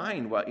have in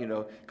mind what,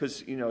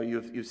 because,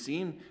 you've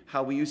seen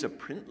how we use a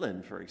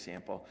println, for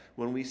example.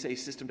 When we say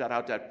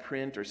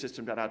system.out.print or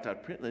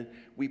system.out.println,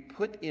 we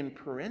put in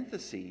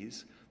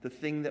parentheses the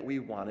thing that we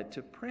wanted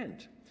to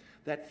print.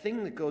 That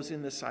thing that goes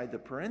inside the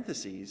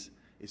parentheses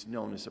is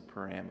known as a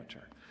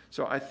parameter.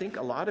 So I think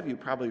a lot of you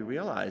probably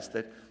realize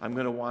that I'm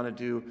going to want to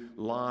do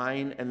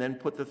line and then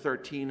put the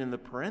 13 in the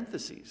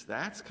parentheses.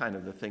 That's kind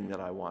of the thing that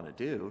I want to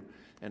do.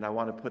 And I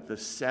want to put the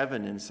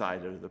 7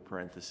 inside of the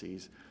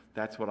parentheses.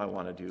 That's what I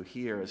want to do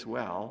here as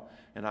well.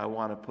 And I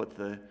want to put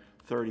the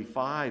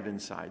 35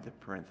 inside the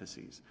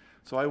parentheses.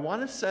 So I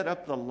want to set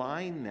up the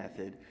line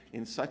method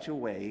in such a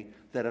way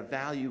that a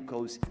value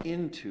goes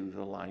into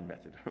the line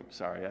method.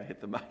 Sorry, I hit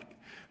the mic.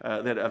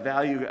 That a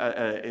value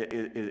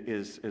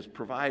is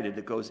provided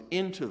that goes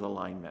into the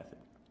line method.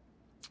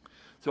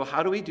 So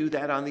how do we do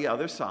that on the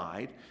other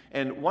side?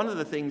 And one of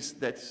the things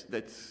that's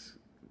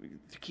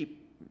to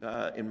keep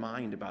in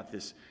mind about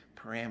this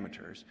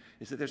parameters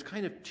is that there's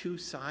kind of two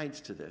sides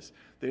to this.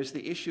 There's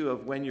the issue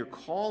of when you're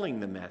calling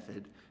the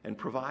method and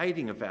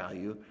providing a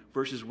value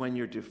versus when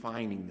you're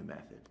defining the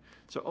method.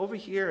 So over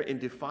here in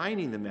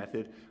defining the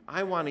method,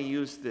 I want to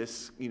use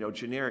this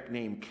generic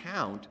name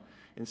count,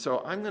 and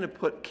so I'm going to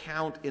put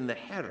count in the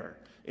header,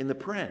 in the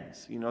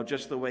parens,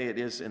 just the way it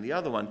is in the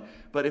other one.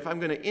 But if I'm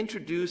going to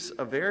introduce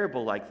a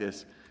variable like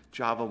this,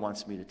 Java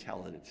wants me to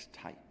tell it its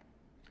type.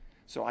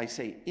 So I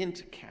say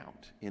int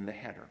count in the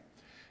header.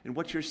 And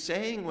what you're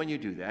saying when you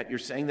do that, you're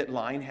saying that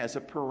line has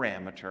a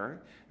parameter.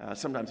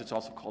 Sometimes it's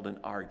also called an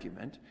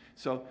argument.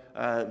 So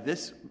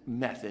this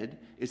method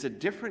is a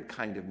different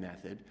kind of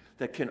method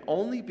that can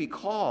only be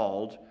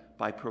called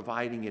by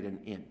providing it an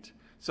int.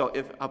 So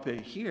if up in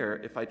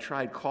here, if I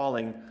tried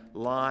calling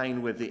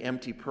line with the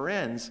empty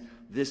parens,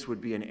 this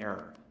would be an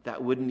error. That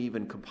wouldn't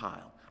even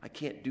compile. I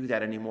can't do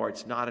that anymore.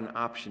 It's not an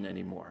option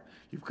anymore.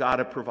 You've got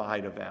to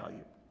provide a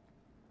value,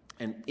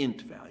 an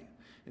int value.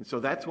 And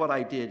so that's what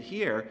I did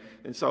here.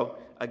 And so,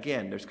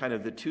 again, there's kind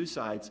of the two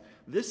sides.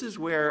 This is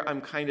where I'm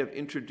kind of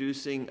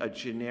introducing a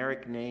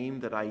generic name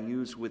that I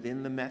use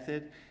within the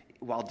method.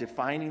 While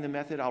defining the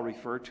method, I'll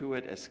refer to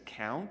it as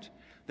count.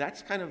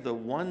 That's kind of the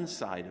one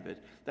side of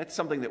it. That's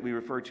something that we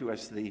refer to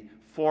as the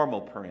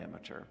formal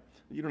parameter.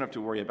 You don't have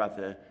to worry about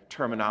the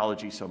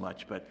terminology so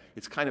much, but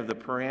it's kind of the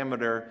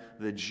parameter,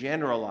 the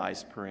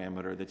generalized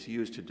parameter that's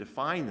used to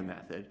define the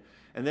method.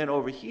 And then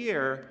over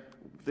here,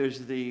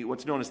 there's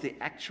what's known as the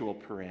actual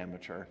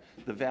parameter,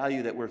 the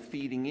value that we're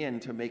feeding in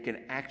to make an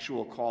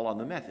actual call on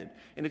the method.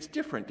 And it's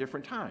different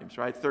times,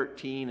 right?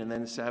 13 and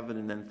then 7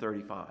 and then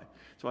 35.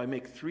 So I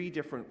make 3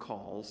 different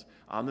calls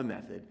on the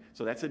method.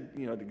 So that's the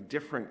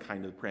different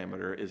kind of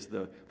parameter is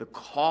the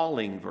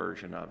calling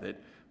version of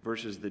it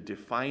versus the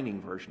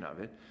defining version of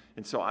it.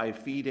 And so I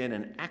feed in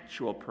an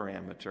actual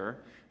parameter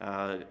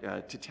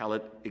to tell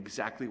it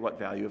exactly what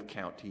value of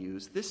count to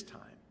use this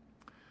time.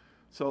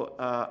 So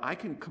I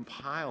can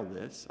compile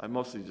this. I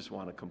mostly just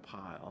want to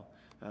compile.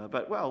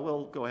 But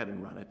we'll go ahead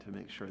and run it to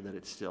make sure that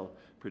it's still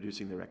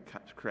producing the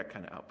correct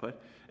kind of output.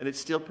 And it's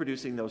still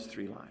producing those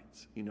 3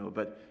 lines.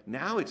 But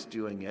now it's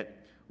doing it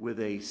with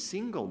a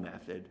single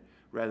method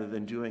rather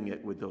than doing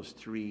it with those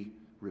 3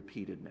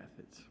 repeated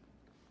methods.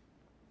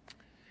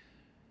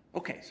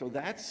 Okay, so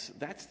that's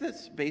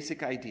this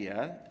basic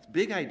idea. It's a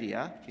big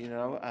idea,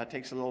 it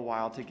takes a little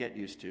while to get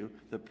used to,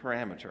 the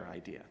parameter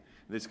idea.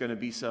 There's going to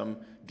be some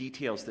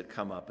details that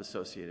come up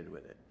associated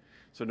with it.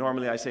 So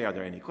normally I say, are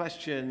there any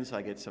questions?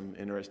 I get some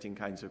interesting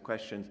kinds of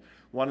questions.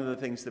 One of the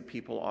things that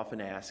people often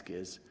ask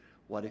is,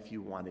 what if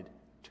you wanted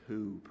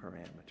 2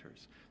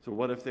 parameters? So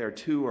what if there are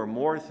 2 or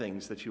more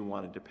things that you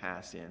wanted to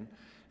pass in?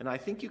 And I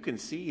think you can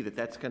see that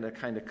that's going to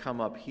kind of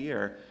come up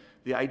here.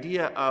 The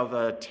idea of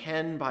a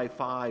 10 by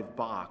 5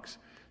 box.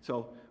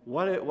 So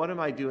what am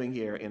I doing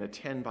here in a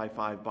 10 by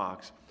 5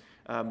 box?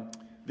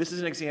 This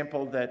is an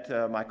example that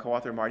my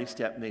co-author Marty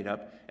Stepp made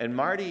up. And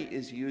Marty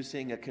is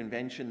using a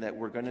convention that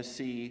we're going to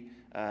see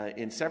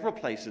in several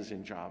places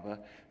in Java.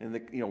 And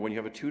when you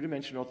have a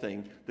 2-dimensional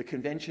thing, the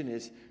convention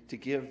is to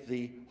give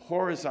the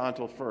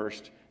horizontal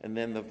first and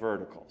then the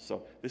vertical.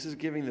 So this is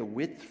giving the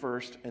width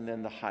first and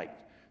then the height.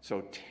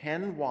 So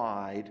 10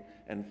 wide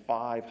and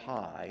 5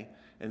 high.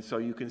 And so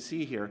you can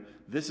see here,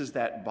 this is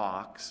that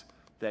box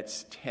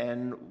that's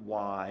 10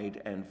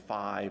 wide and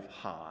 5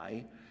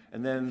 high.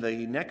 And then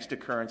the next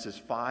occurrence is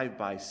 5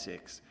 by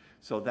 6.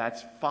 So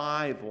that's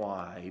 5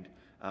 wide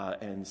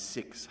and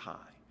 6 high.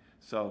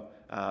 So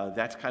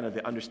that's kind of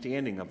the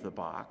understanding of the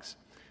box.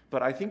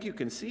 But I think you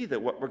can see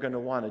that what we're going to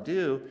want to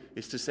do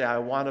is to say I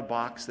want a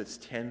box that's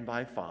 10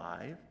 by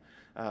 5.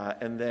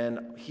 And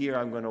then here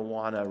I'm going to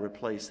want to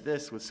replace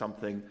this with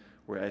something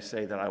where I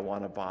say that I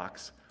want a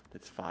box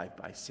that's 5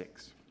 by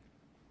 6.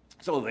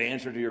 So the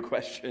answer to your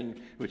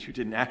question, which you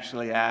didn't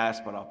actually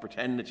ask, but I'll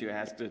pretend that you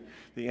asked it,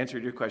 the answer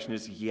to your question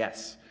is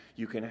yes.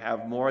 You can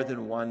have more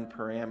than one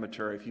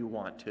parameter if you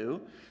want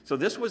to. So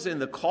this was in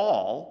the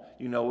call,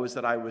 was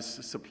that I was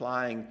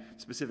supplying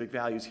specific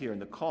values here in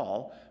the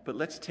call. But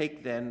let's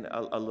take then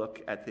a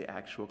look at the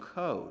actual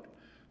code.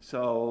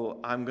 So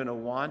I'm going to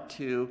want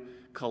to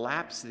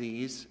collapse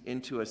these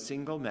into a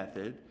single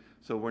method.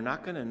 So we're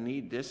not going to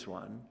need this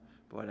one.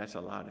 Boy, that's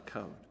a lot of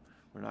code.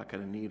 We're not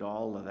going to need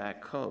all of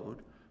that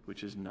code,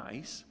 which is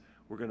nice.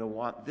 We're going to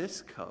want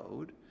this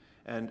code.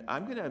 And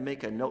I'm going to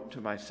make a note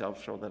to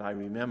myself so that I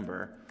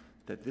remember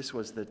that this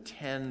was the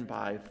 10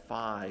 by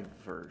 5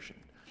 version,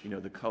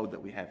 the code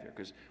that we have here,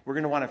 because we're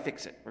going to want to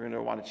fix it. We're going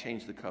to want to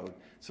change the code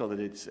so that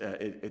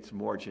it's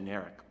more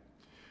generic.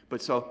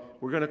 But so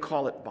we're going to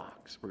call it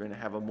box. We're going to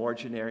have a more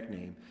generic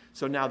name.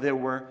 So now there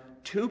were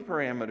two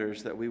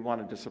parameters that we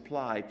wanted to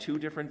supply, two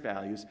different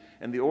values,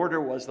 and the order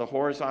was the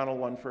horizontal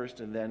one first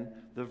and then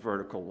the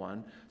vertical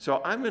one.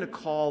 So I'm going to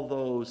call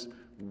those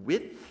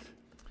width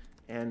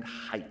and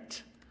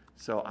height.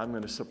 So I'm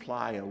going to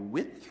supply a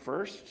width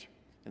first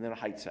and then a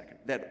height second.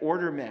 That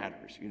order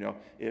matters.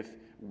 If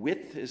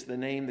width is the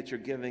name that you're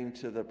giving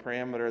to the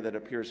parameter that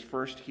appears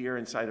first here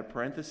inside of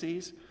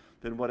parentheses,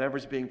 then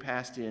whatever's being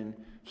passed in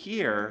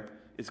here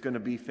is going to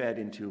be fed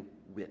into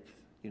width.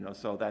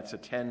 So that's a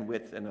 10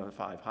 width and a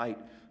 5 height,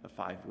 a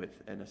 5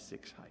 width and a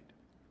 6 height.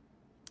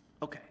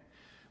 Okay,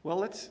 well,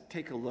 let's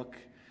take a look.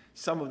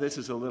 Some of this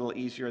is a little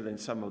easier than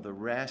some of the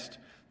rest.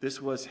 This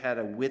had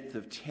a width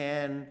of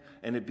 10,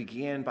 and it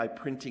began by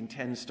printing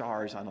 10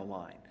 stars on a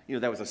line.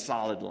 That was a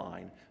solid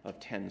line of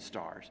 10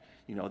 stars.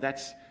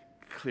 That's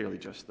clearly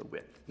just the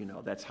width.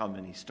 That's how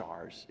many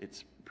stars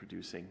it's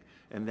producing.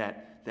 And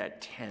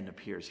that 10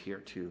 appears here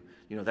too.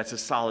 That's a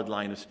solid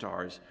line of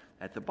stars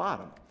at the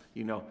bottom.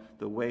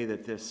 The way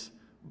that this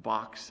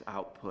box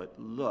output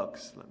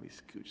looks, let me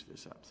scooch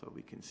this up so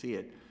we can see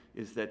it,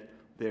 is that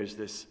there's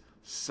this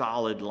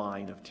solid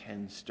line of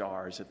 10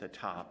 stars at the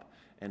top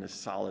and a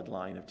solid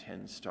line of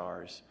 10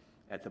 stars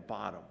at the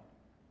bottom.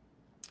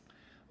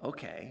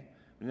 Okay,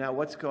 now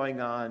what's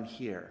going on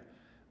here?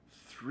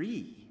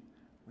 3,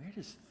 where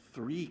does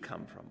 3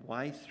 come from?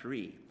 Why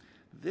 3?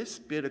 This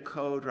bit of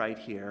code right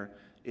here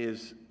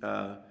is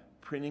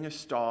printing a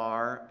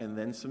star and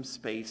then some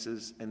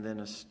spaces and then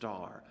a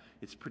star.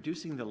 It's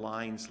producing the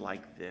lines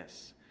like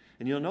this.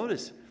 And you'll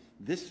notice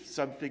this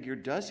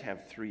subfigure does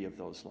have 3 of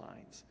those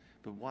lines.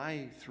 But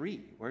why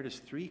 3? Where does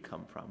 3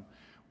 come from?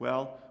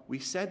 Well, we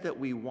said that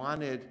we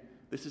wanted,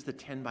 this is the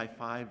 10 by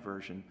 5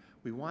 version,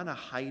 we want a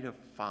height of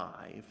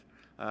 5,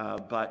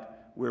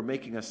 but we're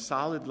making a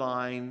solid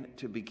line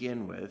to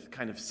begin with,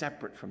 kind of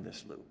separate from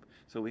this loop.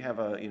 So we have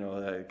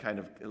a kind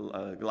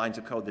of lines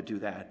of code that do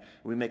that.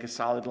 We make a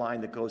solid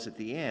line that goes at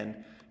the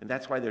end, and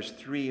that's why there's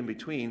 3 in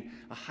between.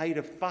 A height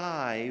of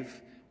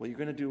 5, well, you're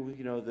going to do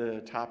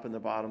the top and the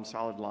bottom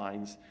solid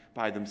lines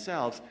by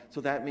themselves.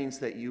 So that means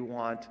that you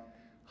want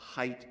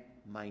height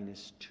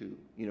minus 2,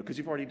 because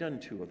you've already done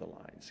 2 of the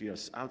lines,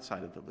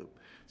 outside of the loop.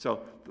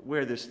 So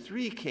where this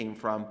 3 came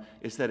from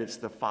is that it's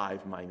the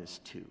 5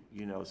 minus 2,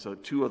 so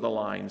 2 of the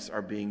lines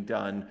are being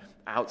done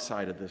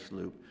outside of this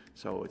loop.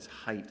 So it's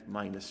height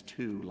minus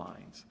 2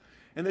 lines.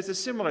 And there's a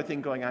similar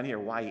thing going on here.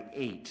 Why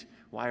 8?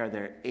 Why are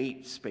there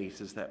 8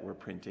 spaces that we're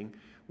printing?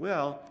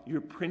 Well,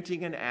 you're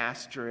printing an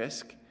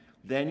asterisk,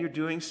 then you're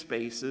doing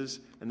spaces,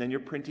 and then you're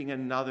printing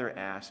another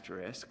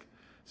asterisk.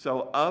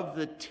 So of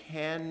the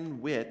 10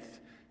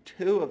 width,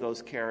 2 of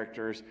those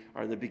characters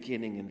are the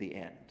beginning and the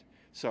end.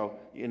 So,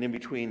 and in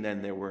between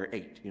then there were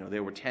 8.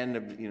 There were 10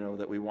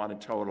 that we wanted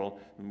total,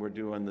 and we're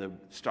doing the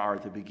star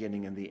at the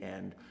beginning and the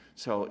end.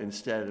 So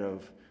instead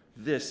of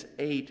this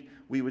 8,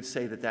 we would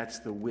say that that's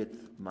the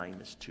width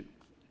minus 2.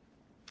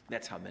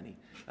 That's how many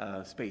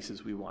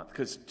spaces we want,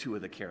 because 2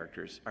 of the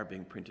characters are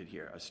being printed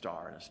here, a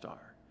star and a star.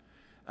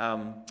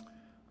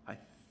 I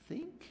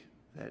think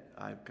that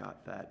I've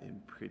got that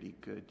in pretty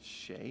good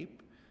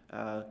shape.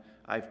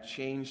 I've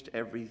changed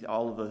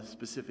all of the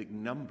specific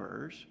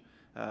numbers.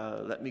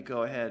 Let me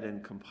go ahead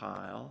and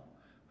compile,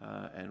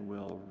 and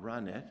we'll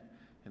run it,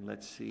 and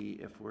let's see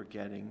if we're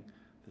getting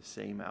the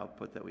same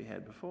output that we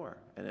had before,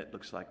 and it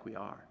looks like we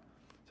are.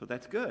 So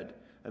that's good.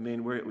 I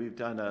mean, we've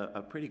done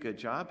a pretty good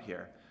job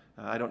here.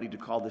 I don't need to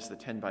call this the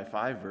 10 by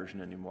 5 version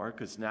anymore,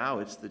 because now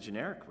it's the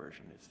generic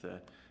version. It's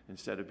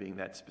instead of being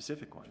that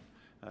specific one,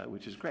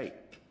 which is great.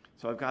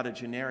 So I've got a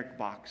generic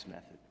box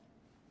method.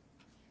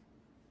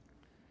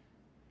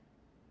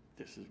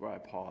 This is where I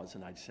pause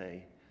and I'd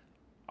say,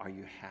 are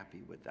you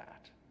happy with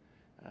that?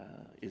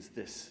 Is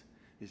this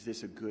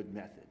a good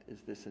method? Is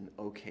this an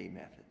okay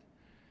method?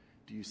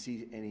 Do you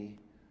see any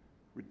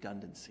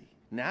redundancy?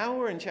 Now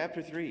we're in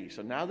chapter 3,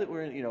 so now that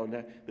we're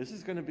in, this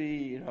is going to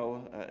be,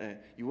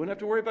 you wouldn't have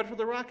to worry about it for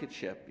the rocket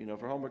ship,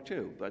 for homework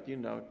 2, but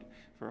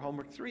for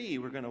homework 3,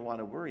 we're going to want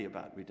to worry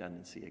about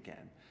redundancy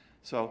again.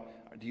 So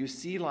do you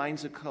see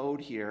lines of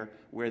code here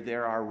where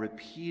there are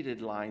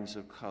repeated lines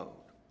of code?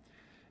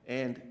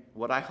 And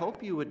what I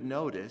hope you would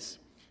notice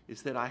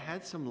is that I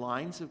had some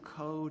lines of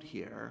code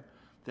here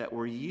that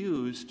were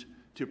used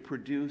to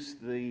produce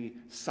the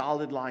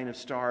solid line of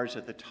stars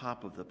at the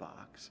top of the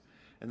box.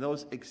 And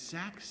those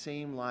exact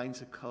same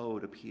lines of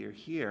code appear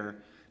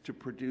here to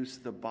produce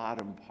the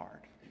bottom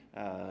part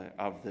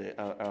of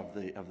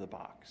the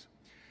box.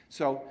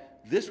 So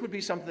this would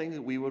be something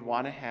that we would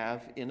want to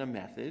have in a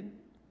method.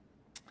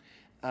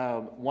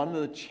 One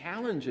of the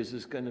challenges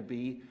is going to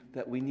be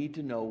that we need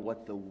to know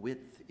what the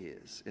width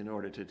is in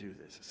order to do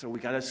this. So we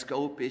got a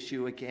scope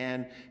issue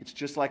again. It's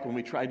just like when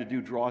we tried to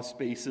do draw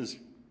spaces.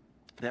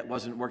 That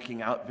wasn't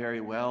working out very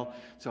well.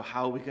 So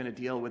how are we going to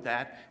deal with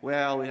that?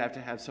 Well, we have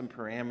to have some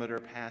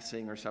parameter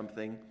passing or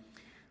something.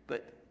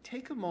 But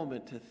take a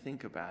moment to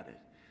think about it.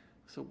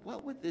 So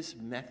what would this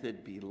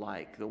method be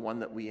like, the one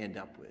that we end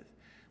up with?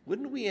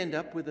 Wouldn't we end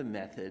up with a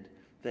method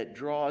that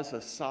draws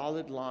a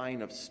solid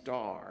line of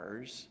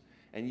stars,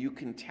 and you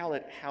can tell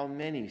it how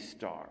many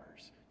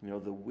stars,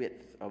 the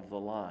width of the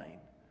line.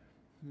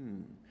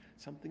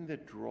 Something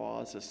that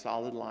draws a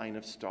solid line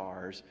of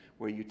stars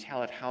where you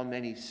tell it how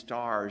many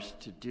stars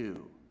to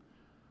do.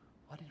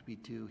 What did we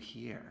do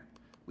here?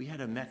 We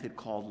had a method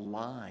called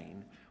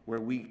line where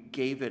we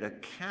gave it a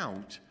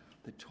count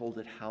that told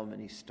it how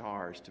many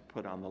stars to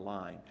put on the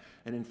line.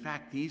 And in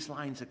fact, these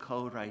lines of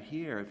code right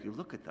here, if you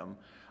look at them,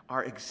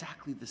 are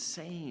exactly the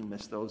same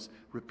as those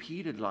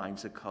repeated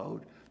lines of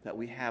code that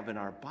we have in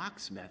our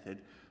box method,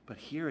 but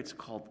here it's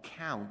called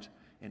count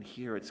and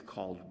here it's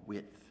called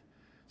width.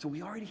 So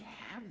we already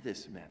have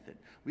this method.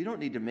 We don't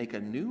need to make a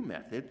new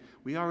method.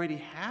 We already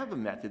have a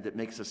method that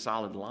makes a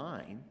solid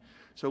line.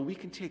 So we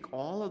can take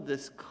all of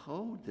this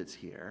code that's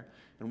here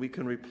and we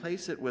can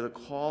replace it with a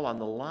call on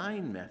the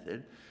line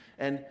method.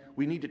 And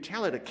we need to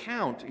tell it a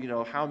count,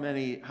 how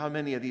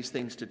many of these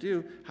things to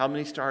do. How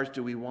many stars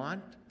do we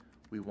want?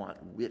 We want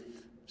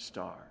width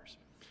stars.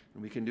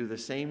 And we can do the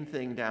same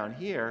thing down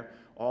here.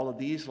 All of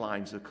these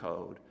lines of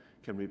code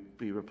can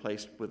be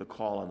replaced with a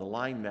call on the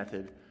line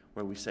method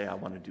where we say, I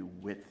want to do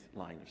width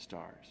line of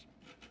stars.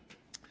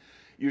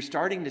 You're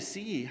starting to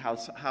see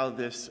how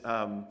this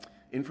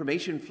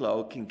information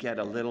flow can get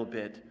a little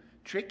bit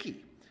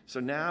tricky. So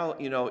now,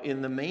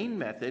 in the main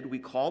method, we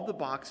called the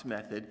box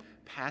method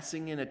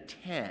passing in a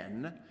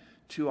 10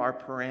 to our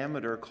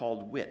parameter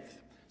called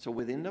width. So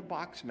within the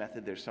box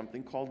method, there's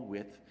something called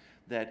width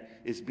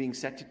that is being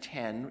set to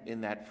 10 in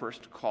that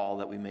first call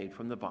that we made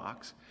from the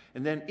box.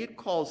 And then it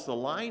calls the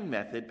line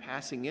method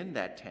passing in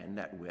that 10,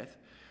 that width.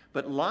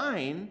 But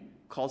line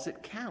calls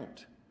it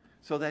count.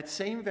 So that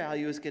same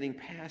value is getting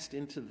passed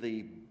into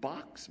the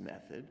box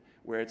method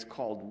where it's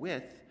called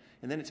width,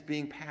 and then it's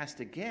being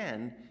passed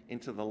again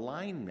into the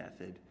line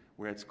method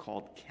where it's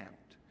called count.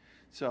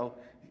 So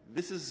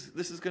this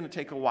is going to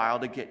take a while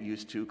to get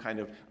used to, kind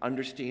of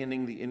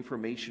understanding the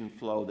information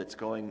flow that's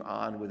going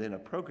on within a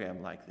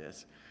program like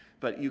this.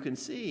 But you can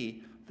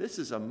see this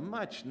is a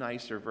much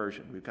nicer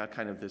version. We've got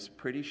kind of this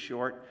pretty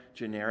short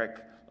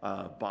generic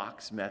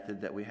box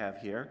method that we have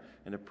here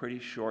and a pretty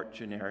short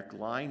generic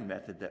line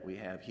method that we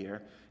have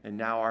here. And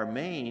now our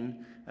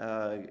main,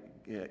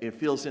 it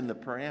fills in the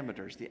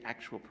parameters, the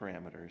actual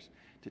parameters,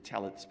 to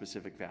tell it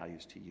specific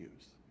values to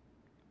use.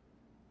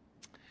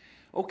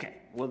 Okay,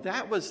 well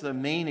that was the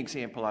main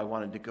example I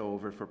wanted to go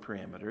over for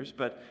parameters,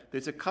 but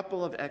there's a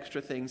couple of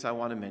extra things I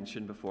want to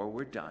mention before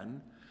we're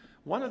done.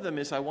 One of them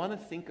is I want to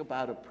think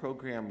about a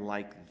program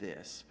like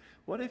this.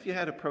 What if you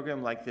had a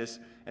program like this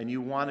and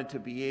you wanted to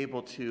be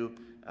able to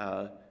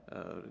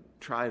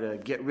try to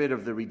get rid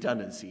of the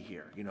redundancy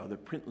here, the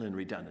println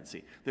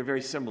redundancy. They're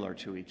very similar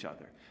to each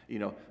other.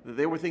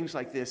 There were things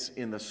like this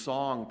in the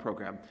song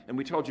program, and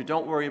we told you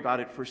don't worry about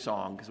it for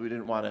song because you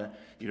didn't want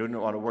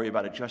to worry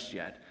about it just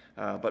yet.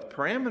 But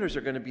parameters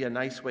are going to be a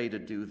nice way to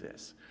do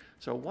this.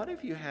 So what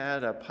if you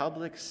had a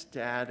public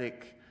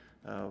static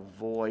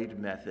void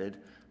method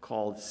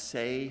called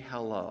say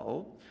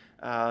hello,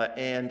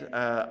 and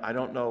I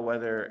don't know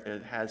whether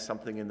it has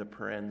something in the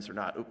parens or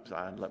not. Oops,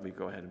 let me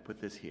go ahead and put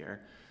this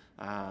here.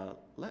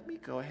 Let me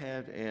go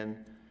ahead and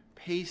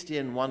paste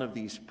in one of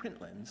these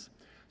printlns.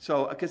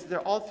 So, because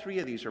all three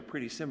of these are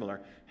pretty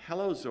similar.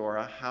 Hello,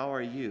 Zora, how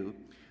are you?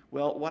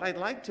 Well, what I'd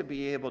like to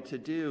be able to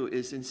do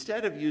is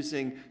instead of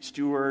using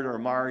Stuart or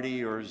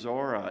Marty or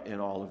Zora in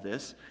all of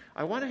this,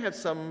 I want to have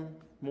some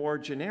more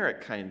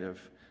generic kind of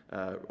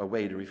a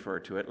way to refer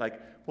to it.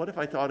 Like, what if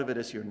I thought of it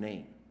as your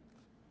name?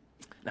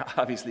 Now,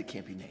 obviously it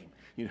can't be name,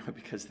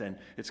 because then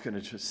it's going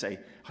to just say,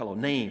 hello,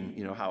 name,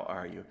 how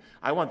are you?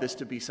 I want this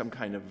to be some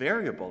kind of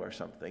variable or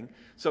something.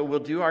 So we'll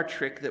do our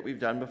trick that we've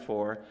done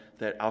before,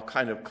 that I'll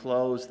kind of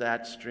close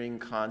that string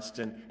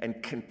constant and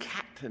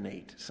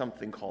concatenate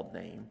something called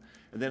name.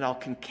 And then I'll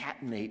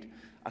concatenate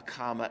a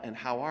comma and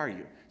how are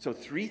you? So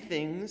three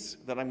things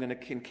that I'm going to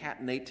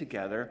concatenate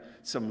together,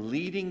 some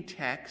leading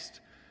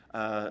text,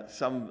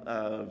 some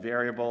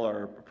variable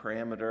or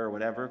parameter or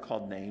whatever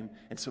called name,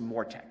 and some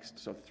more text.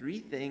 So three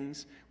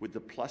things with the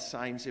plus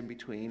signs in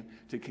between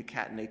to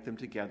concatenate them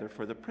together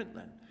for the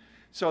println.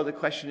 So the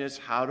question is,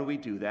 how do we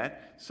do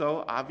that?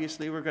 So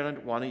obviously we're going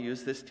to want to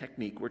use this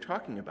technique we're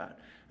talking about.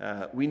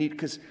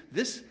 Because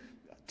this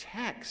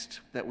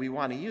text that we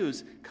want to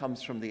use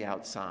comes from the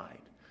outside.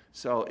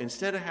 So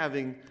instead of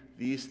having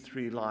these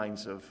three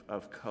lines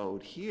of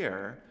code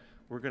here,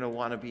 we're going to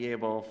want to be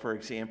able, for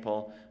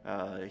example,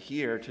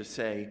 here to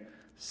say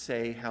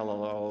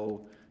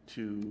hello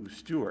to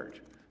Stuart,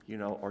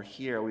 or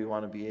here we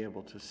want to be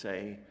able to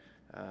say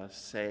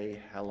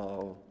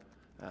hello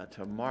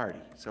to Marty.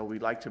 So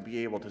we'd like to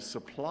be able to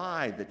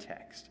supply the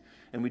text.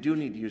 And we do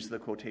need to use the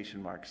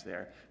quotation marks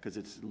there because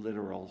it's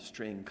literal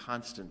string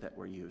constant that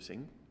we're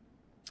using.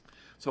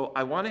 So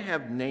I want to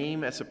have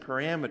name as a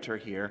parameter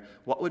here.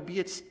 What would be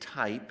its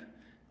type?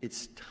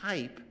 Its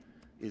type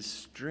is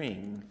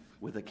string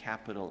with a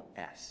capital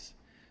S.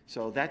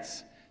 So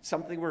that's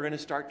something we're going to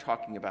start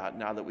talking about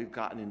now that we've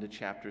gotten into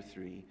chapter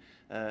 3.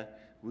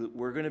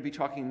 we're going to be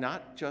talking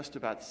not just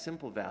about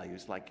simple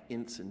values like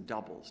ints and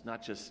doubles,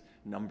 not just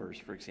numbers,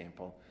 for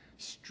example.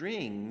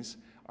 Strings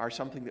are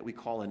something that we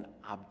call an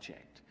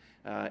object.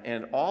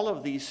 And all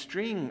of these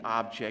string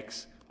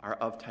objects are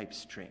of type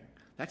string.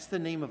 That's the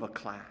name of a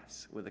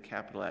class with a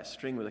capital S,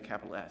 string with a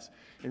capital S.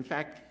 In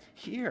fact,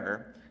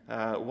 here,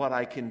 what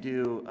I can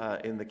do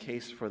in the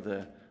case for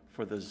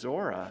the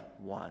Zora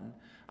one,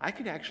 I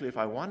could actually, if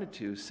I wanted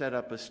to, set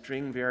up a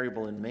string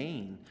variable in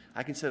main.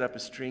 I can set up a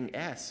string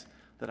S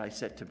that I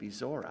set to be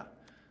Zora.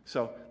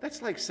 So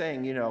that's like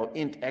saying,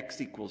 int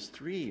x equals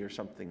 3 or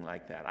something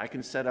like that. I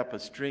can set up a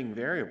string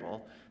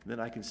variable, and then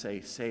I can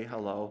say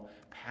hello,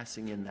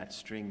 passing in that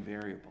string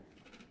variable.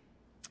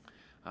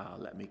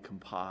 Let me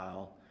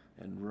compile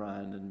and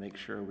run and make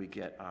sure we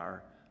get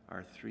our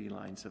 3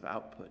 lines of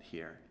output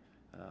here.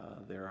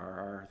 There are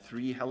our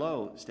 3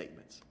 hello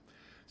statements.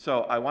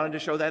 So I wanted to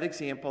show that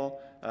example.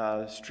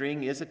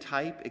 String is a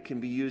type. It can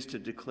be used to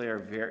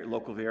declare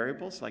local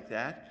variables like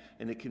that,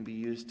 and it can be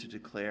used to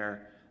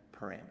declare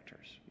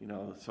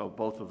parameters. So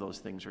both of those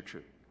things are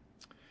true.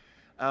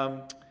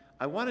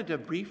 I wanted to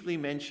briefly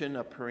mention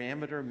a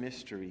parameter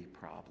mystery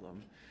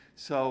problem.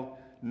 So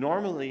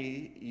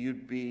normally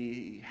you'd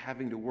be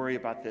having to worry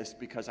about this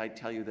because I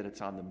tell you that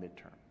it's on the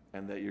midterm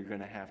and that you're going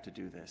to have to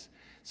do this.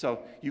 So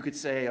you could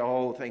say,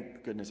 oh,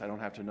 thank goodness I don't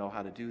have to know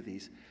how to do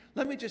these.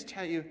 Let me just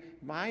tell you,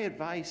 my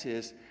advice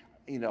is,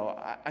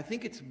 I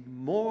think it's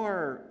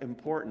more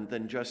important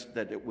than just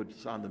that it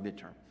was on the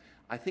midterm.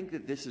 I think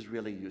that this is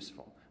really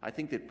useful. I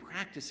think that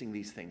practicing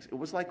these things, it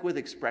was like with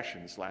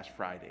expressions last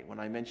Friday when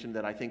I mentioned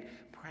that I think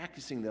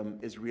practicing them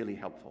is really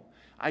helpful.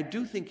 I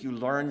do think you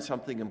learn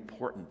something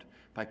important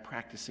by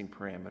practicing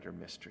parameter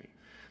mystery.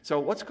 So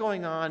what's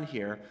going on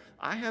here?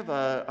 I have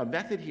a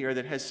method here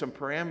that has some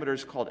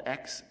parameters called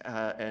x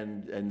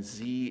and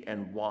z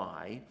and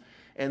y.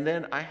 And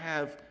then I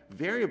have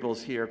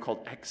variables here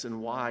called x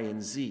and y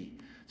and z.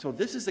 So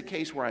this is the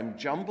case where I'm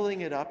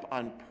jumbling it up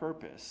on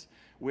purpose,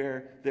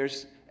 where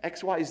there's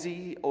x, y,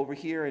 z over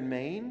here in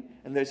main,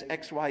 and there's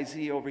x, y,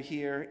 z over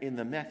here in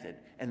the method,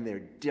 and they're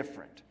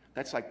different.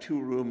 That's like 2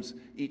 rooms,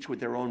 each with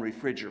their own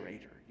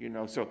refrigerator.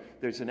 So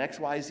there's an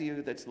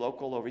XYZ that's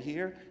local over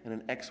here and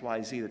an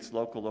XYZ that's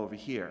local over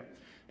here.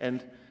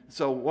 And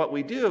so what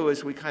we do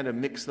is we kind of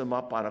mix them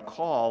up on a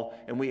call,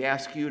 and we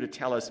ask you to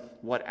tell us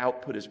what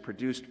output is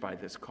produced by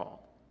this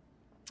call.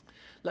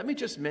 Let me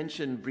just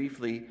mention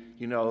briefly,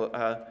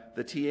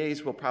 the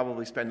TAs will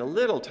probably spend a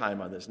little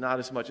time on this, not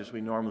as much as we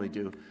normally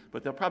do,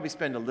 but they'll probably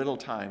spend a little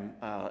time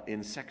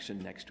in section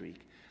next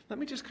week. Let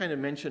me just kind of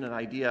mention an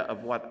idea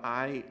of what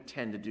I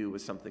tend to do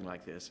with something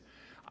like this.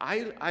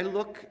 I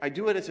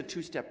do it as a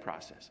 2-step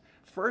process.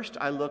 First,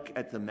 I look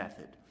at the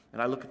method,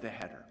 and I look at the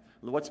header.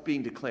 What's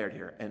being declared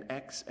here? An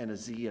x and a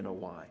z and a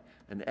y.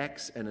 An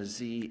x and a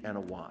z and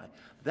a y.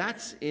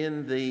 That's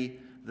in the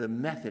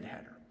method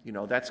header.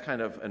 That's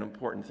kind of an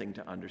important thing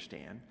to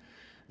understand.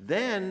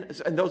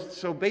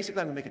 So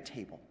basically I'm going to make a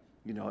table,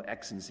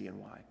 x and z and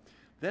y.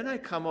 Then I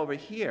come over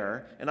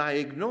here, and I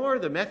ignore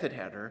the method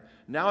header.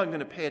 Now I'm going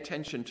to pay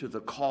attention to the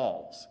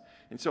calls.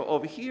 And so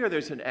over here,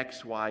 there's an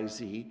x, y,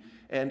 z.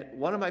 And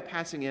what am I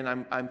passing in?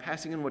 I'm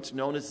passing in what's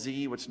known as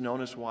z, what's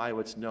known as y,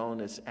 what's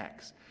known as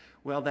x.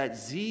 Well, that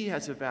z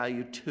has a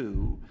value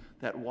 2,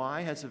 that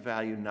y has a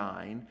value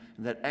 9,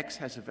 and that x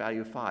has a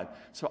value 5.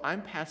 So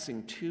I'm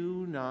passing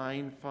 2,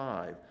 9,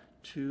 5,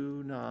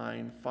 2,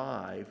 9,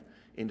 5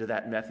 into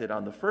that method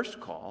on the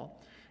first call.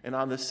 And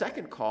on the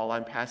second call,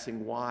 I'm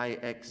passing y,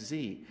 x,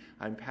 z.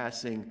 I'm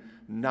passing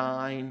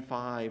 9,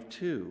 5,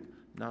 2.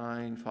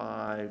 9,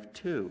 5,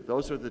 2.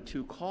 Those are the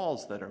 2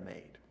 calls that are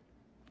made.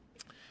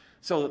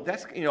 So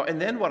that's, and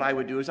then what I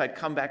would do is I'd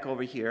come back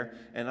over here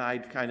and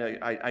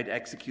I'd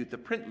execute the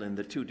println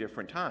the 2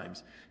 different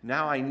times.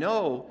 Now I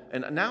know,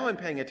 and now I'm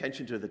paying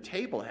attention to the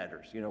table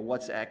headers,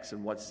 what's x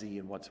and what's z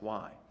and what's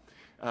y.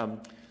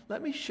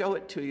 Let me show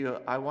it to you.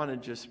 I want to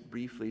just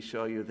briefly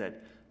show you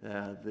that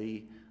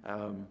the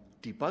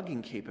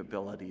debugging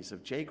capabilities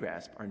of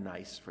JGrasp are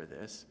nice for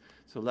this.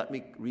 So let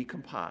me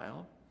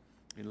recompile.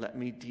 And let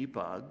me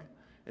debug.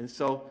 And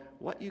so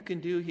what you can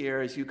do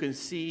here is you can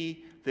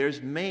see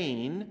there's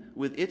main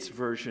with its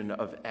version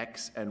of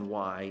x and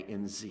y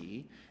and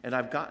z. And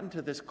I've gotten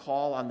to this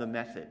call on the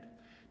method.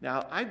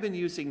 Now, I've been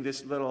using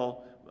this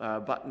little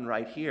button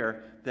right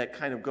here that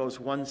kind of goes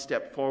 1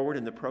 step forward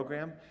in the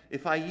program.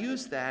 If I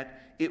use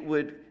that, it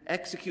would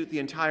execute the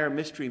entire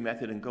mystery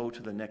method and go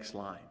to the next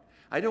line.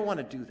 I don't want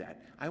to do that.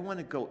 I want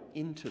to go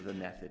into the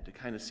method to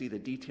kind of see the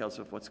details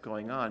of what's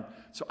going on.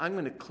 So I'm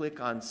going to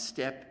click on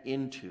Step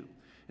Into.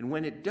 And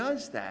when it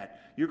does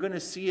that, you're going to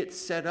see it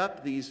set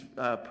up these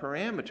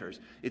parameters.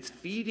 It's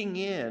feeding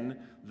in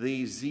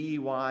the z,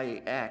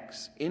 y,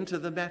 x into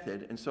the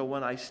method. And so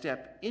when I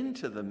step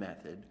into the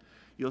method,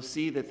 you'll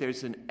see that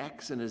there's an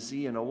x and a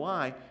z and a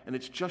y, and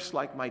it's just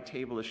like my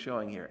table is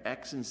showing here.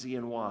 X and z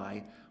and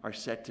y are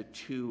set to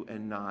 2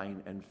 and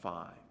 9 and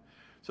 5.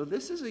 So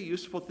this is a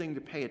useful thing to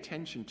pay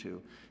attention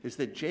to, is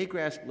that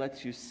JGrasp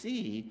lets you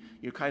see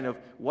kind of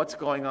what's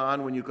going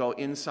on when you go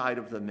inside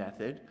of the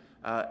method.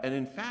 And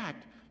in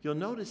fact, you'll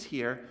notice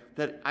here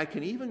that I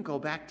can even go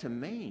back to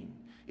Maine.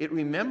 It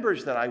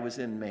remembers that I was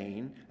in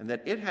Maine and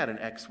that it had an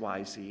X,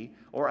 Y, Z,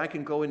 or I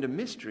can go into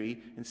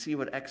Mystery and see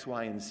what X,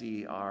 Y, and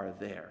Z are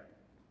there.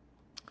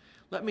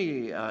 Let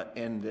me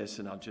end this,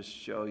 and I'll just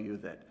show you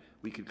that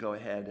we could go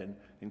ahead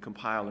and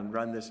compile and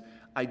run this.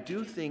 I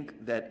do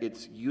think that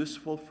it's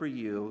useful for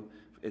you.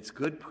 It's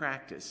good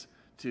practice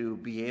to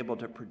be able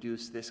to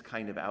produce this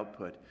kind of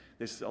output.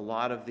 There's a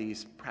lot of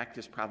these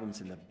practice problems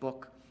in the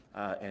book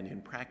and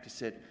in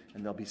Practice It,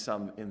 and there'll be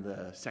some in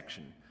the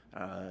section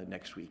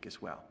next week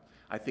as well.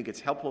 I think it's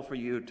helpful for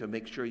you to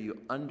make sure you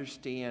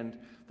understand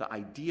the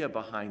idea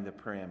behind the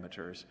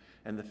parameters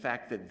and the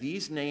fact that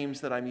these names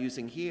that I'm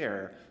using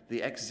here,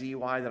 the X, Z,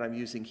 Y that I'm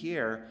using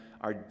here,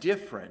 are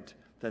different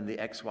than the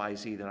X, Y,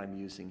 Z that I'm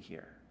using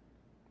here.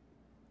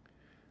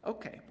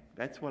 Okay,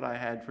 that's what I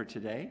had for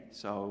today,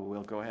 so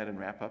we'll go ahead and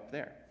wrap up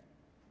there.